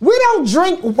 We don't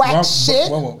drink whack shit.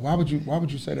 Why would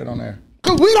you say that on there?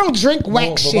 Because we don't drink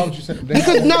whack shit. Why would you say that?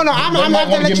 Because, no, I'm not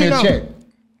going to let you know. Check.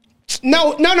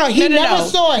 No, he never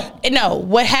saw it. No,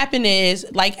 what happened is,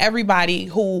 like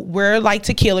everybody we're like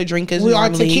tequila drinkers. We are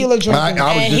tequila drinkers.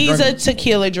 And he's a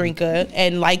tequila drinker.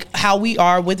 And like how we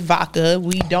are with vodka,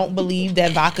 we don't believe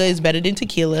that vodka is better than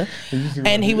tequila.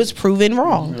 And he was proven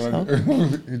wrong.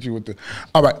 Hit you with the.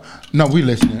 All right. No, we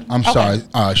listening. I'm sorry,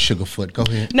 Sugarfoot. Go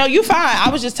ahead. No, you fine. I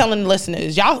was just telling the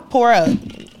listeners, y'all pour up.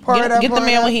 Get the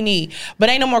man what he need. But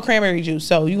ain't no more cranberry juice,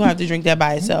 so you're going to have to drink that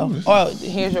by itself.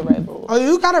 Here's your Red Bull. Oh,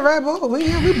 you got a Red Bull?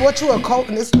 We bought you a Coke,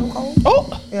 and it's no Coke.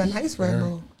 Oh. Yeah, nice Red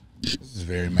Bull. This is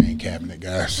very main cabinet,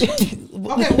 guys. Okay,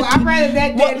 well, I'd rather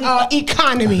that than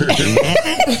economy.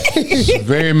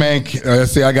 Very main.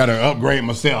 See, I got to upgrade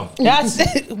myself. That's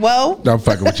it. Well. I'm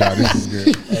fucking with y'all. This is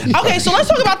good. Okay, so let's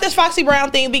talk about this Foxy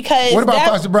Brown thing because. What about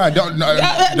Foxy Brown? Don't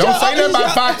say nothing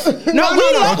about Foxy. No.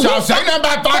 Don't y'all say nothing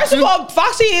about Foxy. First of all,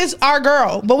 Foxy is our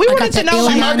girl, but we wanted to know.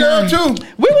 She's my girl too.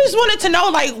 We just wanted to know,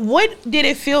 like, what did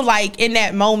it feel like in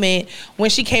that moment when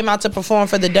she came out to perform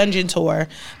for the Dungeon tour?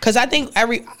 Because I think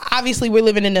obviously we're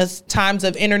living in the times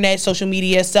of internet, social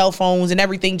media, cell phones, and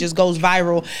everything just goes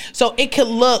viral. So it could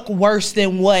look worse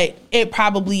than what it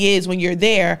probably is when you're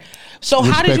there. So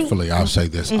how did you? Respectfully, I'll say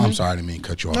this. I'm sorry, I didn't mean to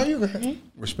cut you off. No, you're good.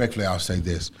 Respectfully, I'll say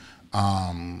this.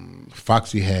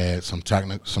 Foxy had some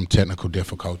technical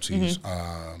difficulties.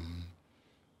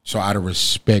 So out of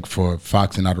respect for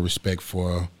Foxy and out of respect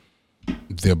for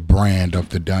the brand of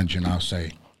the Dungeon, I'll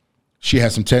say she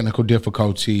had some technical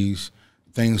difficulties.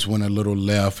 Things went a little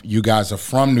left. You guys are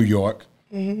from New York,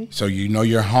 so you know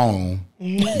you're home.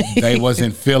 They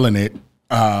wasn't feeling it,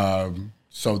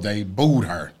 so they booed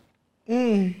her.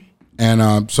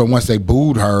 And so once they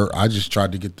booed her, I just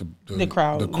tried to get the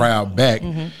crowd back.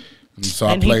 And so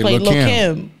I played Lil'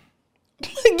 Kim.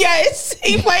 Yes,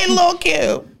 he played Lil'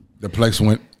 Kim. The place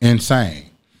went insane.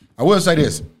 I will say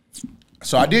this.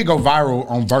 So I did go viral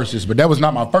on Versus, but that was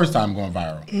not my first time going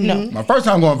viral. No. My first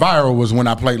time going viral was when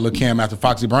I played Lil' Kim after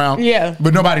Foxy Brown. Yeah.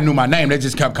 But nobody knew my name. They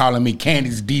just kept calling me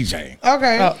Candy's DJ.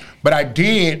 Okay. But I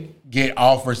did get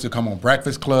offers to come on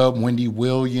Breakfast Club, Wendy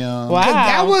Williams. Wow.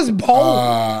 That was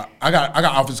bold. I got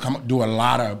offers to come do a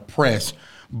lot of press,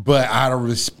 but out of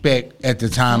respect at the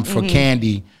time for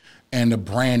Candy and the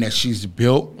brand that she's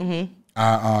built,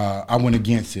 I went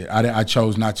against it. I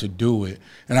chose not to do it,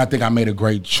 and I think I made a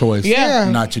great choice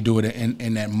not to do it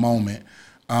in that moment.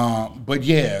 But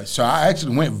yeah, so I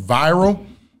actually went viral,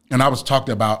 and I was talked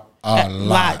about a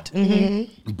lot.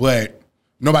 But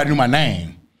nobody knew my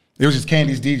name. It was just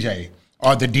Candy's DJ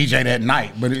or the DJ that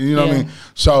night. But you know what I mean?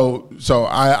 So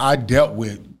I dealt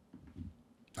with,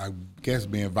 I guess,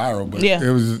 being viral, but it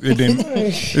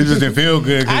just didn't feel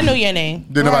good. I knew your name.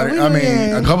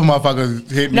 A couple motherfuckers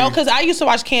hit me. No, because I used to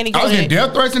watch Candy. I was getting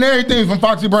death threats and everything from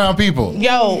Foxy Brown people.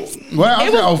 Yo.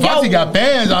 Well, Foxy got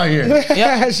fans out here.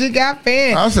 Yeah, she got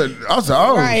fans. I said,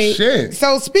 oh, shit.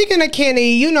 So speaking of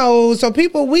Kenny, so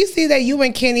people, we see that you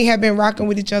and Kenny have been rocking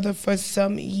with each other for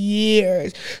some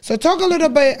years. So talk a little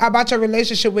bit about your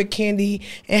relationship with Kenny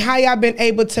and how y'all been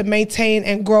able to maintain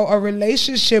and grow a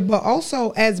relationship, but also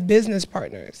as business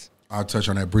partners. I'll touch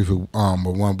on that briefly.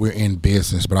 But one, we're in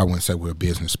business, but I wouldn't say we're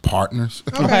business partners.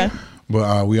 Okay.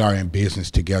 But we are in business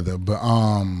together. But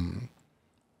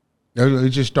it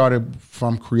just started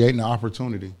from creating an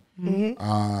opportunity.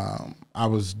 I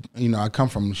was, I come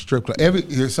from strip club.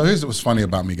 So here's what's funny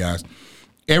about me, guys.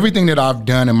 Everything that I've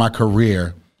done in my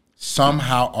career,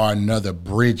 somehow or another,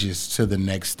 bridges to the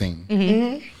next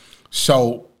thing.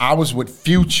 So I was with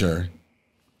Future.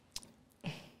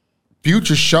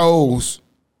 Future shows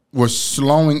were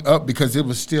slowing up because it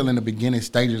was still in the beginning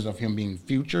stages of him being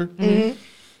Future.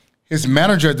 His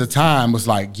manager at the time was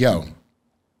like, yo,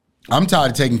 I'm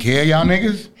tired of taking care of y'all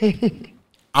niggas.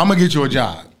 I'm going to get you a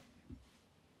job.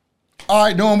 All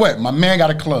right, doing what? My man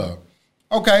got a club.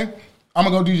 Okay, I'm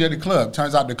going to go DJ at the club.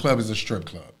 Turns out the club is a strip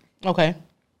club. Okay.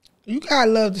 You gotta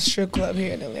love the strip club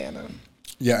here in Atlanta.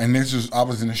 Yeah, and I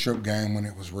was in the strip game when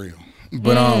it was real.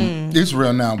 But it's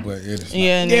real now, but it is not.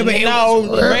 Yeah, but it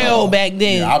was real back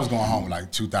then. Yeah, I was going home with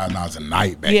like $2,000 a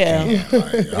night back then.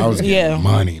 Like, I was getting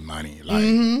money, like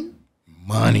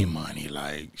money,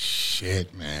 like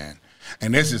shit, man.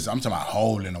 And I'm talking about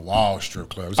hole in the wall strip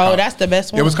club. That's the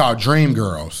best one. It was called Dream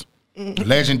Girls.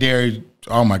 Legendary.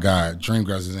 Oh my God, Dream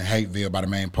Girls is in Hateville by the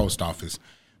main post office.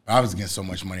 I was getting so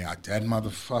much money out that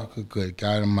motherfucker. Good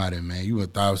God Almighty, man. You would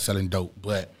have thought I was selling dope,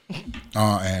 but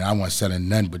and I wasn't selling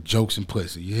nothing but jokes and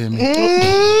pussy. You hear me?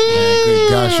 Man, good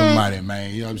gosh Almighty,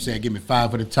 man. You know what I'm saying? Give me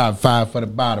 5 for the top, 5 for the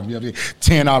bottom. You know what I'm saying?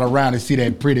 10 all around and see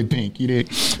that pretty pink. You did.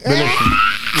 But listen,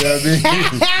 you know what I mean?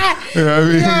 You know what I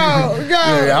mean?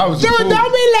 Go. Yeah, I was Don't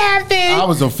be laughing. I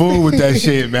was a fool with that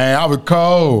shit, man. I was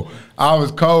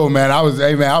cold, man. I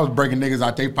was breaking niggas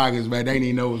out their pockets, man. They didn't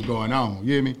even know what was going on.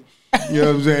 You hear me? You know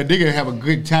what I'm saying? They can have a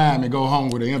good time and go home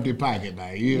with an empty pocket,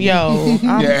 man. You know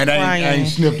I'm and I ain't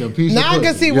sniffed a piece of Now I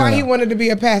can see why he wanted to be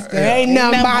a pastor. Ain't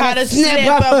nothing about a snip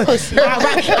up pussy.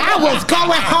 I was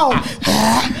going home.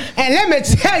 And let me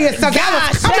tell you something. I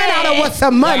was coming out with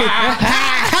some money.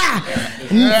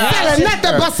 Selling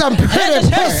nothing but some pretty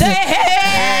pussy.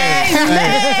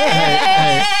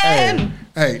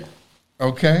 Hey.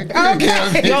 Okay.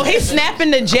 Yo, he's snapping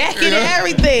the jacket and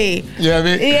everything. Yeah, I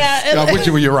mean, yeah. I'm with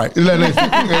you when you're right.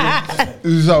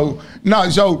 So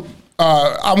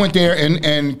I went there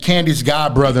and Candy's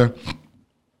god brother,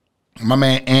 my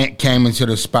man Ant, came into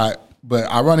the spot. But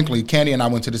ironically, Candy and I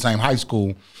went to the same high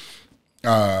school.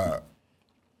 The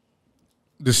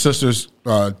sisters,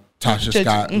 Tasha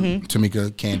Scott,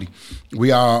 Tamika, Candy.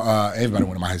 We all, everybody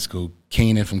went to my high school.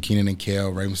 Keenan from Keenan and Kel,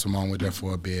 Raven Simone went there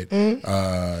for a bit.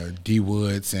 D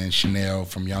Woods and Chanel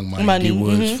from Young Money. D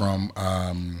Woods from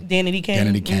Danity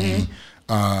Kane.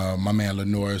 My man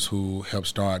Lenore's, who helped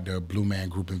start the Blue Man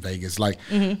Group in Vegas. Like,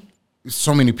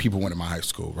 so many people went to my high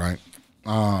school, right?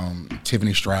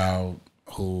 Tiffany Stroud,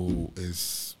 who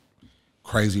is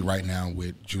crazy right now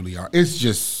with Juilliard. It's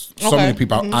just so many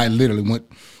people. I literally went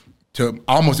to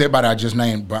almost everybody I just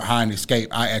named behind Escape.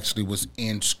 I actually was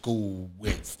in school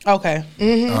with. Okay.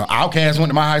 Outkast went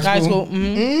to my high school.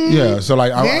 Yeah, so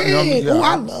like,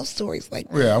 I love stories like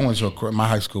that. Yeah, I went to my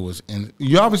high school was in.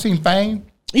 You ever seen Fame?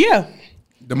 Yeah.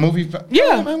 The movie.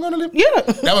 Yeah. I'm gonna live. Yeah.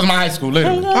 That was my high school,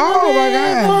 literally. Oh my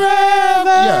God. Forever.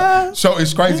 Yeah. So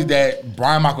it's crazy that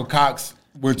Brian Michael Cox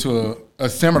went to a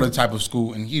similar type of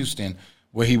school in Houston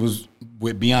where he was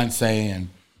with Beyonce and.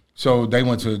 So they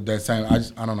went to that same. I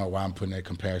don't know why I'm putting that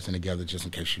comparison together, just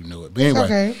in case you knew it. But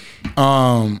anyway,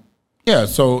 yeah.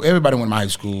 So everybody went to my high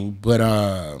school, but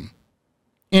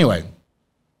anyway,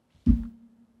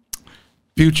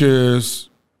 Future's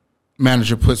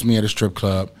manager puts me at a strip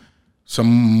club.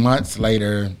 Some months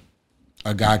later,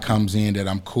 a guy comes in that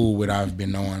I'm cool with. I've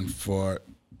been knowing for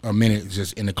a minute,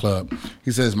 just in the club.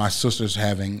 He says my sister's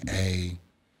having a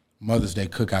Mother's Day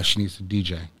cookout. She needs a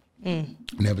DJ.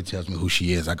 Never tells me who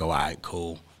she is. I go, all right,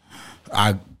 cool.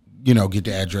 I, get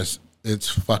the address. It's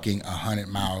fucking 100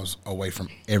 miles away from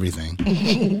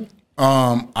everything.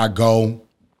 I go.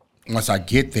 Once I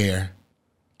get there,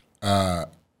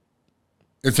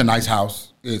 it's a nice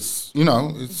house. It's,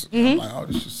 I'm like, oh,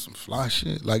 this is some fly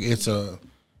shit. Like, it's a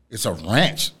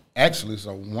ranch. Actually, it's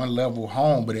a one-level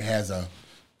home, but it has a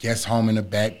guest home in the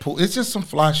back pool. It's just some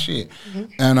fly shit.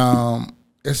 And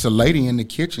it's a lady in the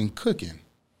kitchen cooking.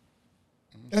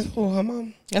 That's her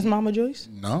mom. That's Mama Joyce?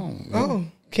 No. Oh,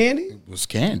 Candy? It was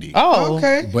Candy. Oh.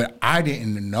 Okay. But I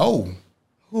didn't know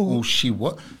who she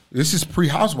was. This is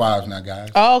pre-Housewives now, guys.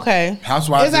 Oh, okay.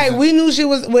 Housewives. It's like we knew she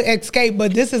was with Escape,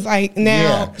 but this is like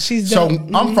now she's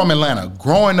done. So I'm from Atlanta.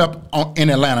 Growing up in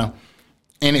Atlanta,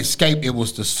 in Escape, it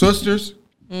was the sisters,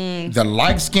 the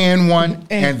light-skinned one,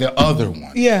 and the other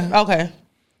one. Yeah. Okay.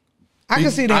 I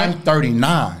can see that. I'm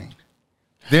 39.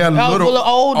 They're a little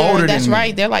older. That's than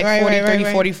right. They're like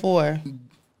 43, 44.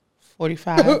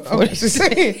 45. They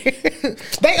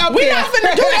up We're there. not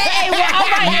finna do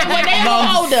that. When they a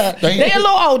little older. They a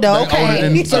little older,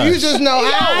 okay. So you just know,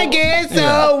 I guess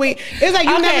so. It's like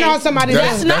you never know how somebody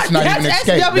that's not even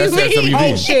Escape. That's SWV.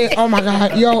 Oh, shit. Oh, my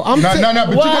God. Yo, I'm... No. But I'm gonna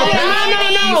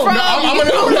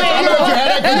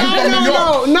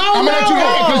let you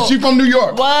have that because Because she from New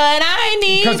York. What I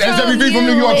need because SWV from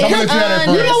New York, so I'm gonna let you have that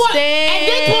first. You know what? At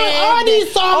this point, all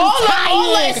these songs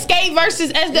all that Skate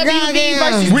versus SWV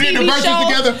versus we did the verses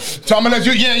together, so I'm gonna let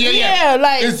you. Yeah.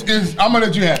 Like I'm gonna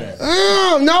let you have that.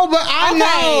 No, but I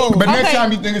know. But next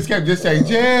time you think Escape, just say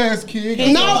Jazz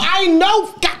Kid. No, I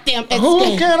know. Goddamn Escape.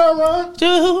 Who can I run?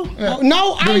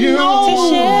 No, I know. To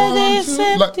share this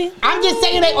empty. I'm just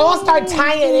saying they all start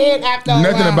tying in after.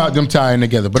 Nothing about them tying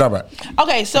together, but all right.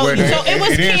 Okay, so it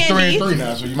was Candy. It is 3-3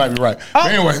 now, so you might be right. But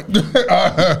anyway,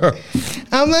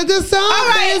 I'm at the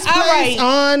softest place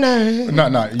on earth. No,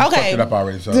 you fucked it up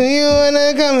already. So. Do you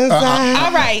wanna come inside?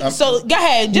 All right, so go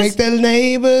ahead. Just make the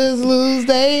neighbors lose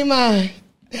their mind.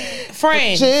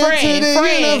 Friend.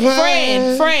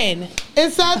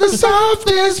 Inside the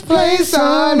softest place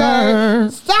on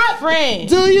earth. Stop, friend.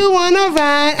 Do you wanna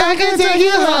ride? I can take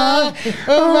you home.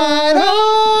 Ride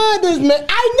on this man.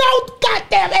 I know,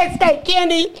 goddamn Escape,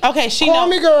 Candy. Okay, she Call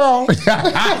me girl.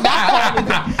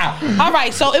 All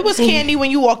right, so it was Candy when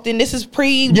you walked in. This is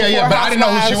pre. Yeah, but I didn't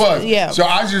know who she was. Yeah. So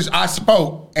I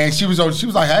spoke, and she was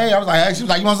like, hey. I was like, hey. She was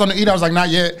like, you want something to eat? I was like, not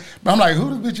yet. But I'm like,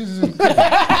 who the bitch is this?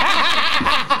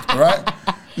 Right?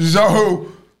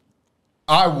 So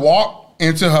I walked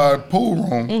into her pool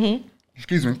room. Mm-hmm.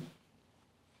 Excuse me.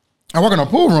 I walk in her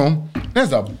pool room.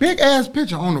 There's a big ass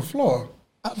picture on the floor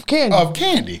of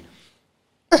Candy.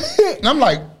 And I'm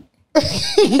like,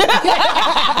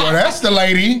 well, that's the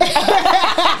lady in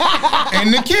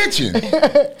the kitchen.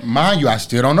 Mind you, I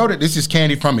still don't know that this is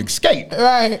Candy from Escape.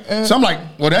 Right. So I'm like,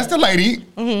 well, that's the lady.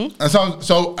 Mm-hmm. And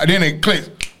so then it clicks.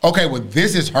 Okay, well,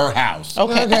 this is her house.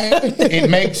 Okay.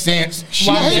 It makes sense. She's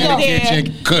in the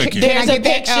kitchen cooking. There's a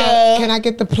picture. Can I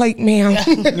get the plate, ma'am?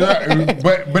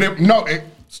 but it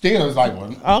still is like,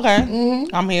 well, okay,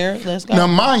 mm-hmm. I'm here. Let's go. Now,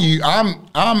 mind you,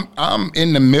 I'm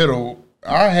in the middle.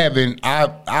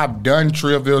 I've done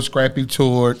Trillville, Scrappy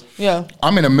toured. Yeah,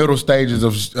 I'm in the middle stages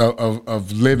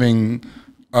of living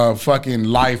a fucking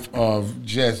life of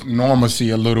just normalcy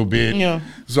a little bit. Yeah.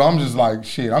 So I'm just like,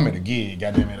 shit, I'm at a gig,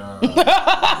 goddamn it.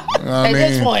 At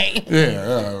this point.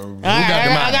 Yeah.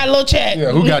 I got a little check.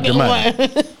 Yeah, who got the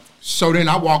money? So then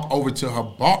I walk over to her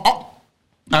bar. Oh,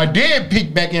 I did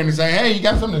peek back in and say, hey, you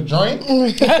got something to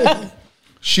drink?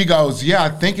 She goes, yeah, I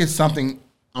think it's something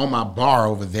on my bar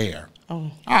over there.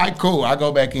 Oh. All right, cool. I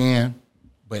go back in.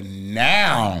 But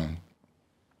now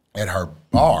at her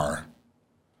bar,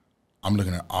 I'm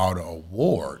looking at all the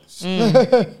awards.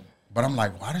 But I'm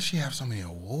like, why does she have so many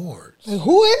awards? Like,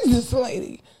 who is this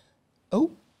lady?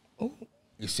 Oh.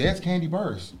 It says Candy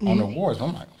Burris on the awards.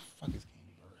 I'm like, fuck is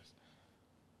Candy Burris?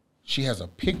 She has a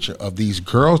picture of these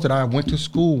girls that I went to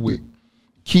school with.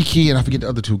 Kiki and I forget the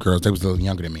other two girls. They was a little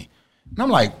younger than me. And I'm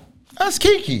like, that's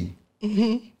Kiki.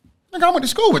 Mm-hmm. Like, I went to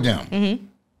school with them. Mm-hmm.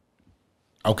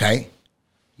 Okay.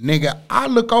 Nigga, I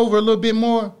look over a little bit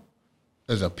more.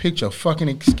 There's a picture of fucking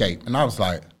Escape. And I was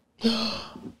like, you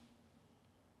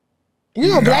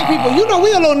know, black people, you know,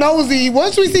 we a little nosy.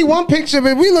 Once we see one picture,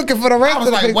 but we looking for the rest of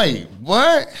the picture. I was like, wait,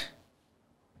 what?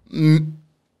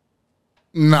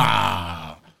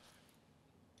 Nah.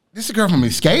 This is a girl from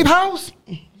Escape House?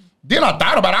 Then I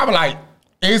thought about it. I was like,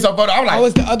 it's a photo. I was like, oh,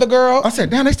 it's the other girl? I said,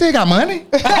 damn, they still got money?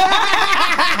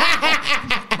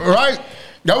 Right?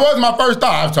 That was my first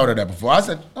thought. I've told her that before. I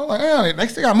said, oh, damn, they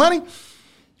still got money?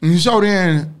 And so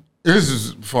then, this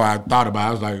is before I thought about it.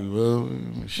 I was like, well,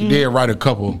 she did write a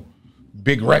couple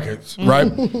big records,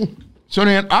 right? So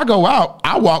then I go out.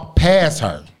 I walk past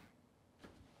her.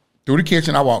 Through the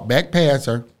kitchen, I walk back past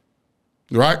her,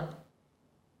 right?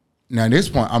 Now, at this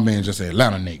point, I'm being just an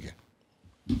Atlanta nigga.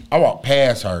 I walk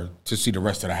past her to see the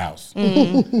rest of the house.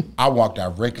 I walked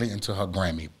directly into her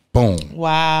Grammy. Boom.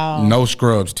 Wow. No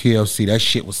scrubs, TLC. That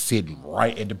shit was sitting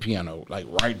right at the piano, like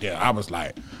right there. I was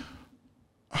like,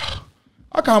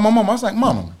 I called my mom. I was like,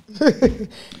 Mama,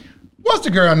 what's the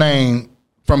girl name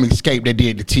from Escape that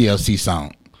did the TLC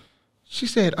song? She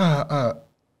said,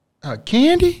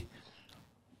 Candy?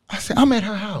 I said, I'm at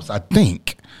her house, I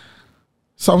think.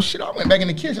 So shit, I went back in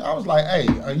the kitchen. I was like, hey,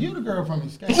 are you the girl from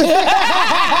Escape?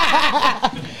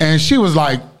 And she was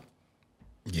like,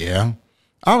 yeah.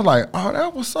 I was like, oh,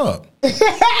 that what's up?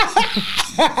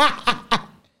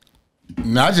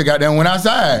 Now I just got there and went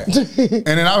outside. And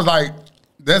then I was like,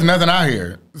 there's nothing out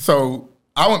here. So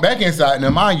I went back inside. Now,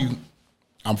 mind you,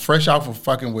 I'm fresh out for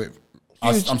fucking with,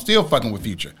 I'm still fucking with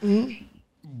Future. Mm-hmm.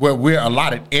 But we're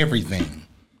allotted everything.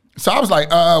 So I was like,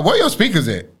 where your speakers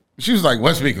at? She was like,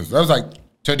 what speakers? I was like,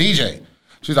 to DJ.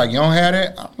 She was like, you don't have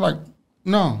that? I was like,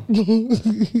 no.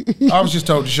 I was just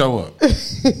told to show up.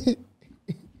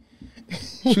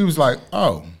 She was like,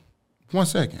 oh, 1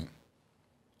 second.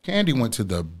 Candy went to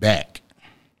the back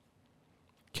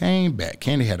Came back.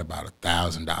 Candy had about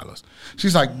 $1,000.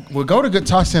 She's like, well, go to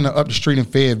Guitar Center up the street in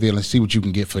Fayetteville and see what you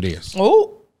can get for this.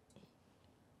 Oh.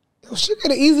 She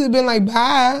could have easily been like,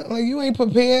 bye. Like, you ain't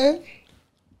prepared.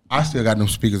 I still got them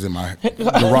speakers in my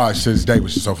garage to this day,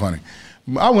 which is so funny.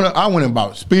 I went and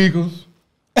bought speakers,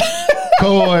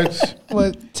 cords.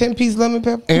 What, 10-piece lemon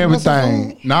pepper?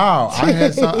 Everything. No, I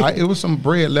had some. It was some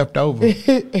bread left over.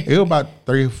 It was about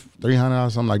 $300 or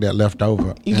something like that left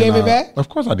over. You gave it back? Of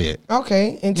course I did.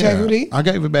 Okay, integrity. Yeah, I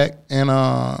gave it back, and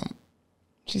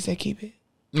she said keep it.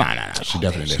 Nah. She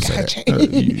definitely didn't say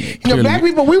that. You black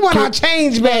people, we want our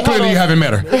change back. Clearly, you haven't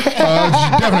met her. She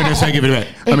definitely didn't say give it back.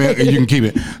 I mean, you can keep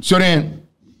it. So then,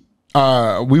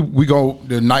 we go.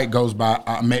 The night goes by.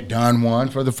 I met Don Juan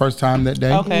for the first time that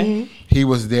day. Okay, he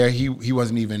was there. He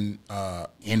wasn't even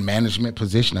in management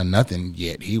position or nothing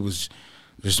yet. He was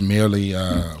just merely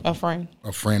a friend,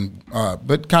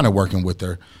 but kind of working with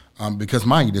her because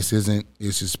mind you, this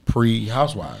is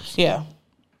pre-Housewives. Yeah,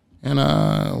 and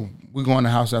we go in the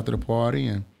house after the party,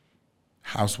 and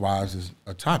Housewives is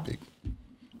a topic.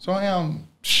 So I am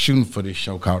shooting for this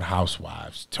show called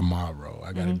Housewives tomorrow.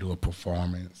 I got to do a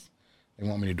performance. They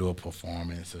want me to do a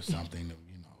performance or something to,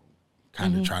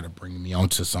 kind of try to bring me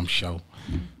onto some show.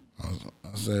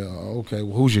 I said, okay,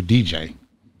 well, who's your DJ?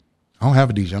 I don't have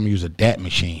a DJ. I'm going to use a DAT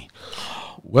machine.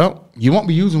 Well, you won't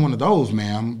be using one of those,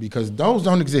 ma'am, because those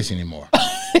don't exist anymore.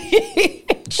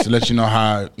 Just to let you know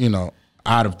how,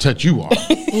 out of touch you are.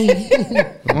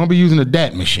 I won't be using a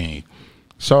DAT machine.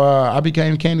 So I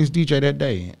became Candy's DJ that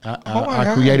day.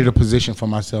 I created a position for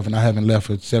myself, and I haven't left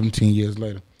for 17 years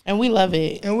later. And we love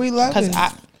it. Because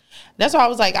that's why I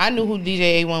was like, I knew who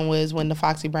DJ A1 was when the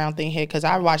Foxy Brown thing hit, because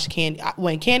I watched Candy.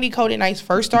 When Candy Coated Nights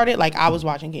first started, like, I was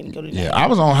watching Candy Coated Nights. Yeah, I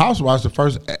was on Housewives her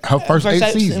first 8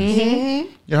 seasons.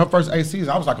 Mm-hmm. Yeah, her first 8 seasons.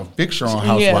 I was like a fixture on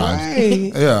Housewives. Yeah,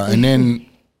 right. Yeah, and then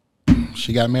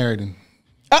she got married and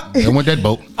they went that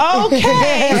boat.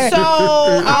 Okay,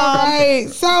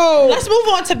 so let's move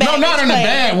on to baggage. No, not in a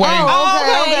bad way.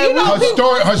 Okay.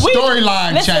 Her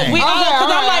storyline changed. Because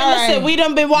I'm like, listen, we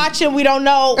done been watching. We don't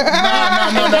know.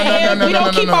 No. We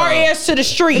don't keep our ears to the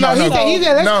street. No, he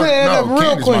said, let's clear it up real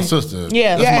Candy's quick. my sister.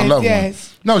 Yeah, that's my loved one.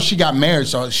 Yes. No, she got married,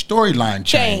 so her storyline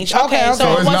changed. Okay.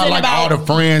 So it's not like all the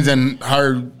friends and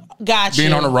her.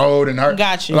 Being on the road and her,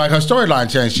 like her storyline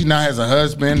changed. She now has a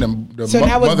husband, and the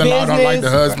mother-in-law don't like the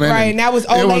husband. Right, now it's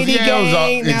old lady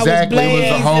gang. Exactly, it was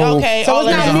a whole. Okay, so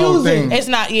it's not music. It's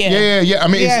not. Yeah. I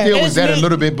mean, it still was that a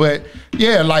little bit, but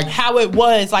yeah, like how it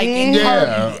was, like in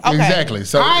her. Okay. Exactly.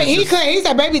 So he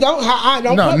said, "Baby, don't."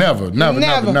 No, never.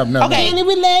 Okay, any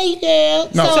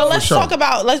related. No, so let's talk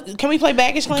about. Can we play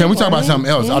baggage claim? Can we talk about something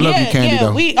else? I love you, Candy.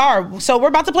 Though we are. So we're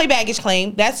about to play baggage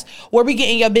claim. That's where we get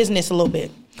in your business a little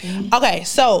bit. Okay,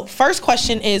 so first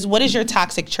question is, what is your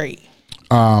toxic trait?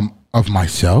 Of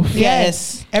myself?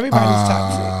 Yes. Everybody's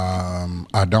toxic.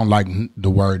 I don't like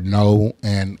the word no,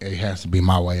 and it has to be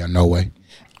my way or no way.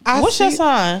 What's your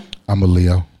sign? I'm a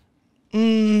Leo.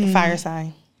 Fire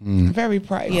sign. Very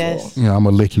prideful. Yes. Yeah, I'm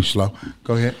gonna lick you slow.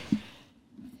 Go ahead.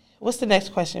 What's the next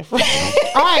question? All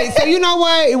right, so you know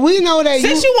what? We know that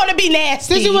Since you want to be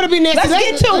nasty. Let's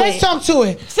get to it. Let's talk to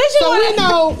it. We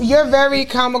know you're very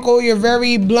comical. You're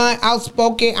very blunt,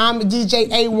 outspoken. I'm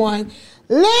DJ A1.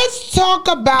 Let's talk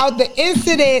about the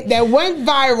incident that went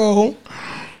viral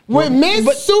with Miss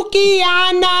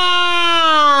Sukiana.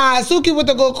 Suki with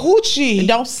the good coochie.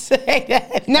 Don't say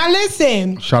that. Now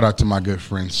listen. Shout out to my good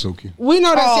friend Suki. We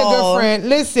know that's your good friend.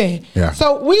 Listen. Yeah.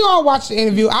 So we all watched the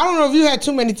interview. I don't know if you had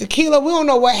too many tequila. We don't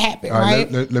know what happened, right?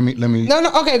 Let me.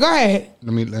 No. Okay, go ahead.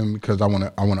 Let me because I want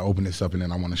to open this up and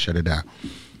then I want to shut it down.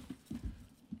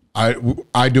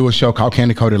 I do a show called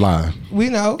Candy Coated Live. We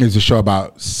know. It's a show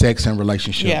about sex and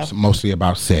relationships, mostly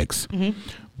about sex. Mm-hmm.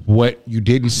 What you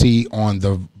didn't see on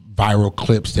the viral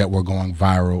clips that were going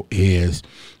viral is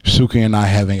Suki and I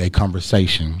having a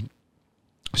conversation.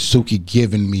 Suki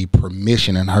giving me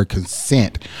permission and her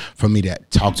consent for me to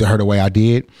talk to her the way I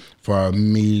did, for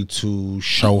me to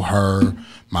show her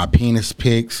my penis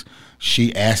pics.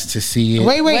 She asked to see it.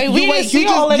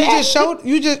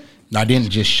 I didn't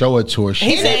just show it to her.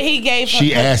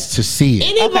 She asked to see it.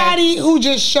 Anybody who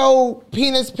just show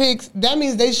penis pics, that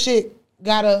means they shit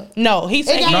gotta. No, he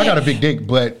said I got a big dick,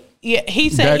 but. Yeah, he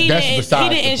said he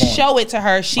didn't show it to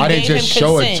her. I didn't just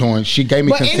show it to him. She gave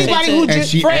me consent.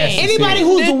 Anybody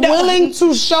who's willing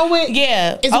to show it,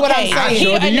 is what I'm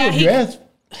saying.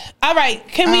 All right,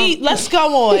 can we? Let's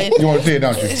go on. You want to see it,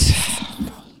 don't you?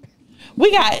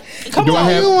 We got. Come Do on.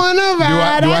 I have, You wanna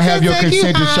ride? do I have your can take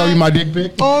consent you to show you my dick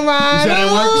pic? Oh my! You see how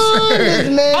that works?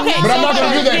 Okay, But I'm not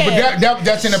gonna do that. Yeah. But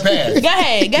that's in the past. Go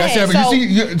ahead.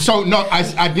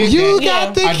 I did You that.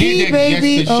 got the I key, did that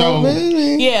baby. just to show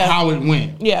Yeah. how it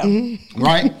went. Yeah.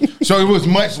 Right? So it was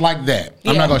much like that.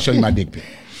 I'm Yeah. not gonna show you my dick pic.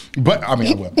 But I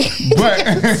mean I will.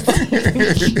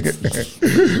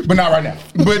 But not right now.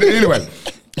 But anyway.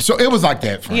 So it was like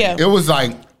that, Frank. Yeah. It was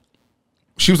like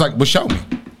she was like, well, show me.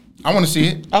 I want to see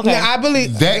it. Okay. Yeah, I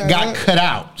believe That got cut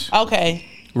out. Okay.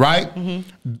 Right?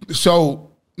 Mm-hmm. So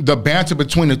the banter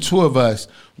between the two of us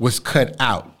was cut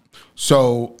out.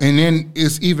 So, and then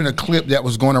it's even a clip that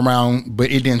was going around,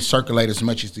 but it didn't circulate as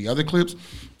much as the other clips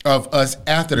of us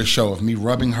after the show, of me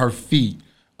rubbing her feet,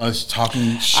 us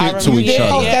talking shit to each Yeah.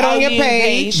 other. Post that on your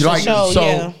page. Like, Show, so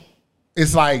yeah.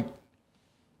 it's like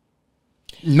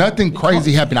nothing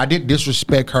crazy happened. I didn't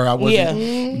disrespect her. I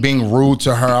wasn't being rude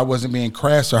to her. I wasn't being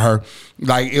crass to her.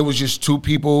 Like, it was just two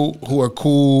people who are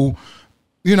cool.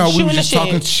 You know, we Shooting were the just shit.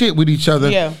 talking shit with each other.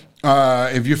 Yeah.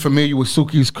 If you're familiar with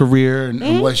Suki's career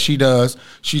and what she does,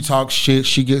 she talks shit,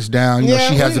 she gets down, you know,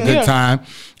 she has a good time.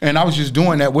 And I was just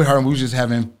doing that with her, and we was just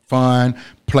having fun,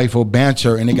 playful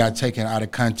banter, and it got taken out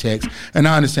of context. And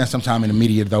I understand sometimes in the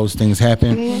media those things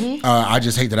happen. I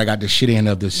just hate that I got the shit end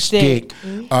of the stick.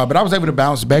 But I was able to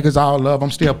bounce back. It's all love.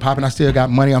 I'm still popping. I still got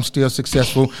money. I'm still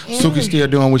successful. Suki's still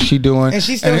doing what she doing. And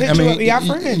she still hit you up.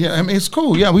 Y'all friends. Yeah, I mean, it's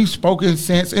cool. Yeah, we've spoken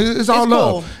since. It's all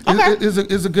love. Cool. Okay.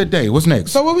 It's a good day. What's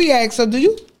next? So what we ask? So do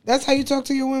you? That's how you talk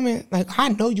to your women. Like, I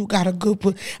know you got a good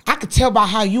put. I could tell by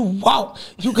how you walk.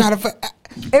 You got a.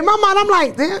 In my mind, I'm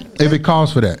like, damn. If it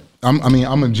calls for that,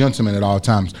 I'm a gentleman at all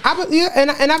times. I believe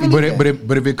that.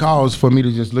 But if it calls for me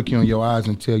to just look you in your eyes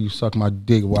and tell you suck my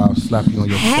dick while I slap you on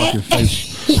your fucking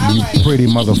face, you pretty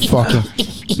motherfucker,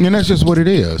 and that's just what it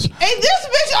is. Hey, this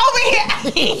bitch over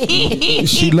here.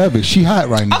 She love it. She hot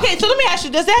right now. Okay, so let me ask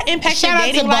you: does that impact Shout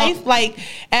out your to dating Bob. life, like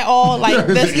at all? Like,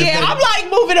 this, yeah, I'm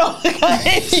like moving on.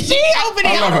 She over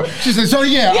there. I love her. She said, so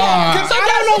yeah. Cause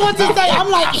I don't know what to say. I'm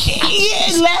like,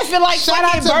 yeah, laughing like Shout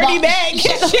out fucking to Bernie Bob. Mac.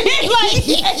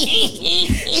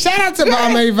 Like, shout out to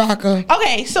Bob Vodka.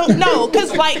 okay, so no,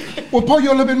 cause like, Well, pour you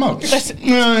a little bit more. Listen, a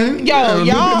little y'all-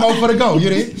 bit more for the go. You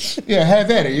did? Yeah, have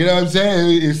at it. You know what I'm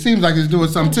saying? It seems like it's doing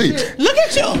something to you. look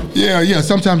at you. Yeah.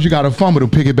 Sometimes you got to fumble to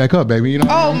pick it back up, baby. You know?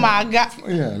 Oh my god.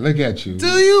 Yeah, look at you. Do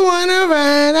you wanna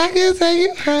ride? I can take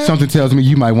you home. Something tells me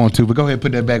you might want to, but go ahead,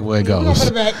 put that back where it I'm gonna put goes.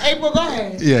 it back. April, go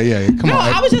ahead. Yeah. Come No,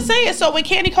 on. I was just saying. So with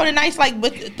Candy Coated Nights, like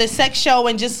with the sex show,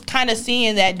 and just kind of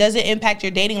seeing that, does it impact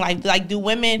your dating life? Like, do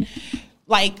women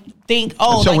like think,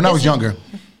 oh? So like, when I this was is- younger,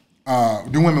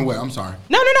 do women what? I'm sorry.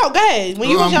 No. Go ahead. When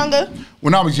you was younger.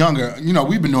 When I was younger, you know,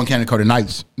 we've been doing Candy Coated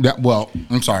Nights.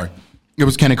 I'm sorry. It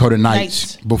was Candy Coated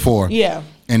Nights before. Yeah.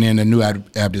 And then the new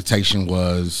adaptation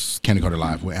was Candy Coated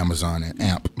Live with Amazon and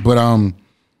AMP. But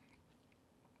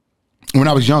when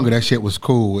I was younger, that shit was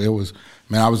cool. It was,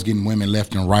 man, I was getting women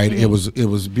left and right. It was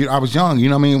beautiful. I was young, you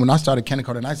know what I mean? When I started Candy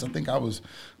Coated Nights, I think I was,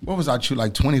 what was I,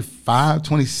 like 25,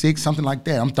 26, something like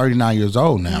that. I'm 39 years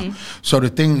old now. So the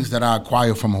things that I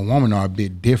acquire from a woman are a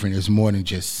bit different. It's more than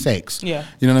just sex. Yeah.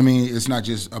 You know what I mean? It's not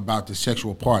just about the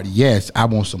sexual part. Yes, I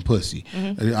want some pussy.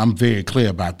 I'm very clear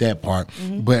about that part.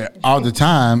 But all the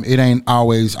time, it ain't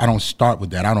always, I don't start with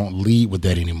that. I don't lead with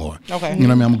that anymore. Okay. You know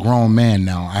what I mean? I'm a grown man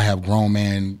now. I have grown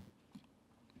man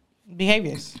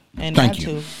Behaviors and Thank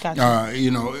you. Got you.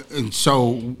 You know, and so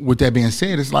with that being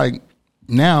said, it's like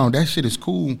now that shit is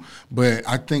cool, but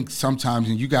I think sometimes,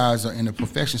 and you guys are in the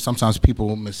profession, sometimes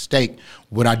people mistake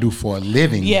what I do for a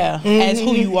living. Yeah, as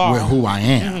who you are. With who I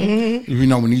am. You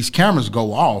know, when these cameras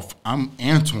go off, I'm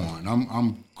Antoine.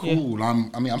 I'm cool. Yeah.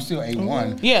 I'm still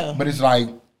A1. Yeah. But it's like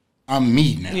I'm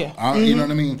me now. Yeah. You know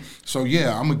what I mean? So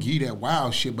yeah, I'm gonna give you that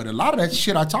wild shit. But a lot of that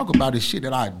shit I talk about is shit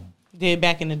that I Did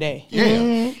back in the day.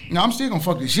 Yeah. Now I'm still gonna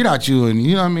fuck the shit out you, and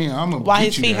you know what I mean. I'm gonna Why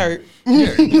get his you feet there. hurt?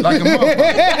 Yeah, like a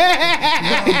motherfucker.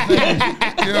 You know what I'm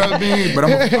saying? You know what I mean? But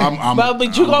I'm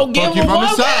But you gonna give fuck you him from the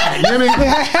one side. You know what I mean?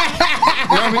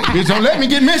 You know what I mean? Bitch, don't let me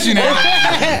get missing now.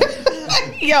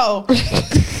 Yo,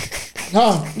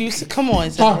 No. come on,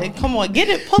 son. Come on, get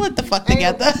it, pull it the fuck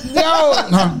together.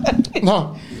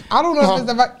 No. I don't know if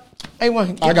it's the Hey,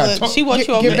 one. I got She wants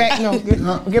you over Get there. back.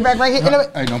 No. Get back right here.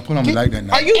 Hey, don't put on me like that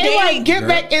now. Are you Anyway, dating? get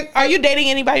back in. Are you dating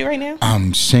anybody right now?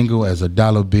 I'm single as a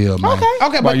dollar bill, man. Okay,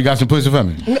 Why, but you got some pussy for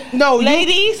me? no,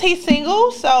 Ladies, he's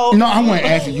single, so No, I wasn't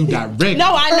asking you directly.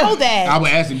 No, I know that. I was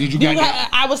asking, did you You got that?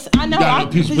 I know. got a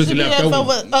piece of pussy left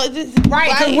over. right,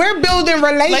 because we're building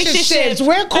relationships.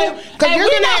 We're cool. Because And you're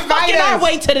we're gonna not invite fucking our us.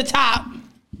 way to the top.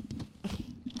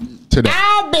 To that.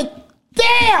 I'll be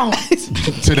Damn.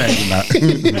 Today, not.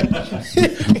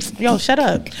 Yo, shut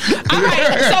up. All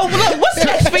right. So look, what's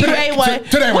next for you, A1?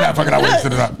 Today we're not fucking out.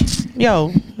 Set it up.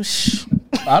 Yo. Shh.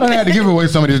 I don't have to give away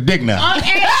some of this dick now.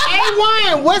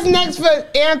 A1, what's next for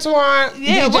Antoine?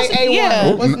 Yeah, DJ A1.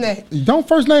 yeah. What's next? Don't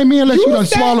first name me unless you done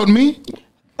said- swallowed me.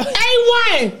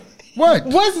 A1. What?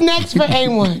 What's next for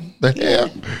A1? The hell?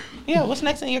 Yeah, what's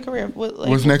next in your career?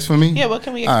 What's next for me? Yeah, what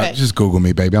can we expect? Just Google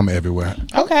me, baby. I'm everywhere.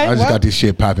 Okay. I just got this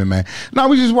shit popping, man. No,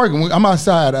 we just working. I'm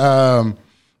outside. I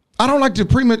don't like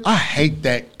to I hate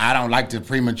that. I don't like to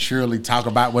prematurely talk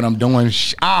about what I'm doing.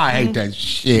 I hate that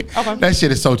shit. Okay. That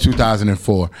shit is so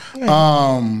 2004.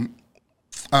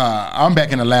 I'm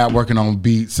back in the lab working on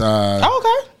beats.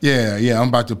 Okay. Yeah. I'm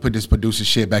about to put this producer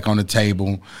shit back on the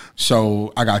table.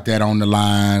 So I got that on the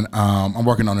line. I'm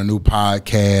working on a new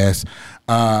podcast.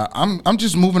 I'm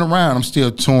just moving around. I'm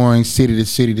still touring city to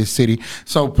city to city.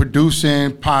 So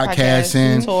producing,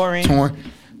 podcasting, touring.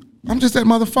 I'm just that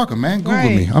motherfucker, man. Google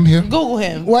me. I'm here. Google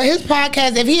him. Well, his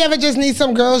podcast, if he ever just needs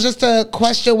some girls just to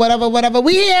question whatever,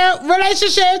 we here.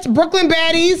 Relationships, Brooklyn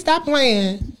baddies. Stop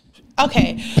playing.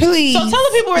 Okay. Please. So tell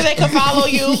the people where they can follow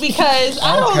you because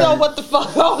I don't know what the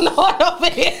fuck going on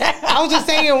over here. I was just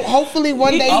saying, hopefully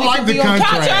one day I we like can the be on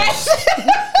contrast.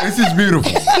 This is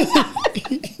beautiful.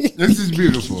 This is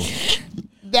beautiful.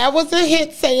 That was a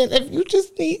hit saying, if you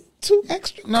just need 2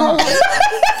 extra calls,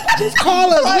 just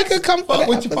call us. We could come Fuck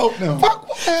with your folk now. Fuck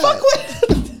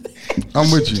with I'm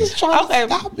with you. Just trying to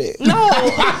stop it. No.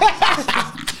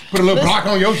 Put a little block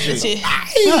on your shit.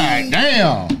 God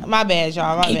damn. My bad,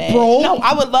 y'all. My bad. Bro. No,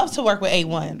 I would love to work with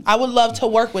A1. I would love to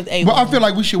work with A1. Well, I feel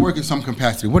like we should work in some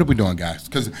capacity. What are we doing, guys?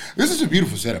 Because this is a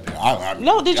beautiful setup here.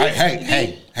 No, did you?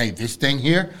 Hey, this thing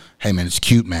here. Hey, man, it's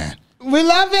cute, man. We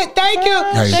love it. Thank you.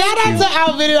 Hey, Shout out to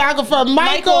our videographer,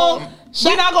 Michael.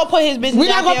 We're not going to put his business We're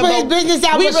not out going to put his business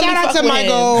out, but shout out to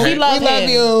Michael. We love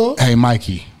you. Hey,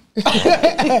 Mikey.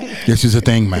 This is a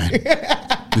thing, man.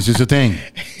 This is a thing.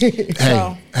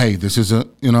 Hey, this is a,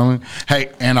 you know what I mean? Hey,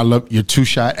 and I love your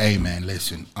 2-shot. Hey, man,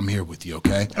 listen, I'm here with you,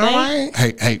 okay? All right.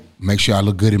 Hey, make sure I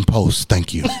look good in post.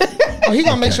 Thank you. Oh, he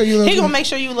gonna make sure you look. He gonna make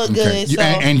sure you look good. So.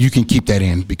 And you can keep that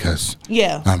in because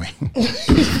I mean,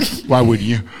 why wouldn't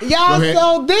you? Y'all,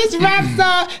 so this wraps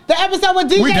up the episode with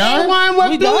DJ A1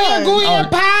 with Blue and Gooey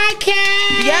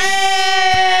Podcast.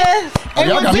 Yes. Oh,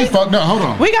 y'all got me fucked up. Hold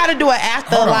on. We gotta do an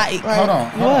after Hold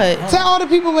on. What? Tell all the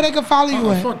people where they can follow you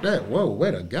at. Fuck that. Whoa,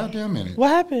 wait a goddamn minute. What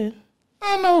happened?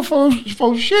 I know for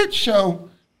shit show.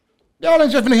 Y'all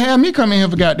ain't just finna have me come in here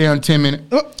for goddamn 10 minutes.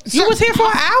 You was here for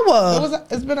an hour.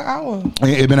 It's been an hour.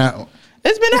 It been out.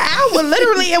 It's been an hour,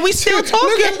 literally, and we still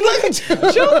talking. Look at Chew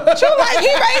like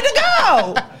he ready to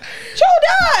go. Chew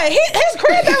done. His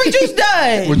cranberry juice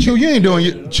done. Well, Chew, you ain't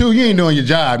doing your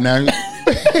job now.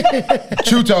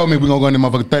 Chew told me we're gonna go in there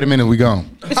motherfucker 30 minutes, we gone.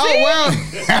 Oh, well.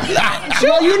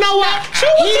 Well, you know what? Chew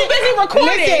was too busy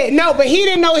recording. Listen, no, but he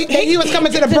didn't know that he was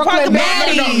coming to the Brooklyn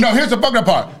Baddies. No, here's the fucked up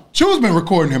part. Chew's been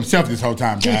recording himself this whole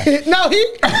time, guys. No,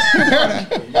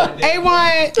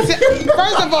 A1,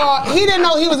 first of all, he didn't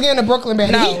know he was getting the Brooklyn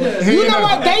Baddies. No. You know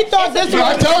what? They thought this was.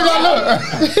 I told y'all, look.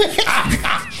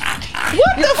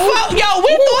 What the fuck? Yo,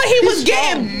 we thought he was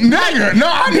getting Nigga, no,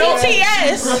 I know.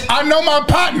 BTS. I know my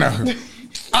partner.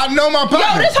 Yo,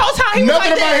 this whole time he was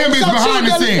Nothing like about this. him is behind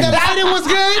the scenes. The lighting was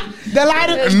good. The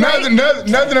lighting was great.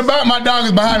 Nothing about my dog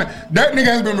is behind it. That nigga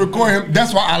has been recording him.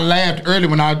 That's why I laughed early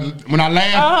when I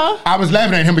laughed. I was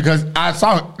laughing at him because I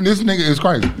saw this nigga is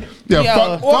crazy.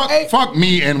 Yeah, fuck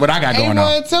me and what I got going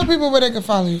on. Tell people where they can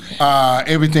follow you.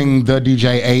 Everything the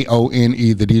DJ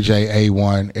AONE, the DJ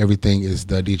A1. Everything is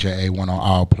the DJ A1 on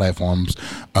all platforms.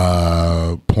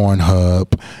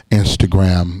 Pornhub,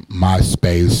 Instagram,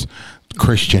 MySpace,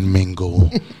 Christian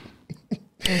Mingle.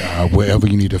 Wherever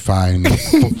you need to find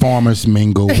Performance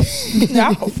Mingle.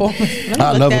 I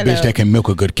love a bitch that can milk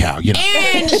a good cow. You know.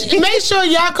 And make sure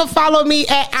y'all can follow me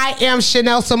at I am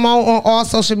Chanel Simone on all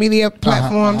social media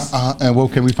platforms. And where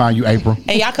can we find you, April?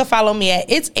 And y'all can follow me at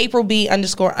it's April B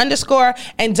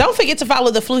 __. And don't forget to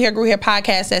follow the Flew Here Grew Here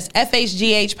podcast. That's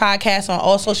FHGH podcast on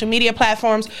all social media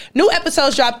platforms. New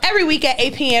episodes drop every week at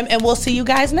 8 p.m. And we'll see you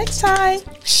guys next time.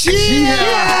 Yeah.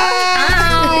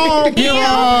 Get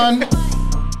on.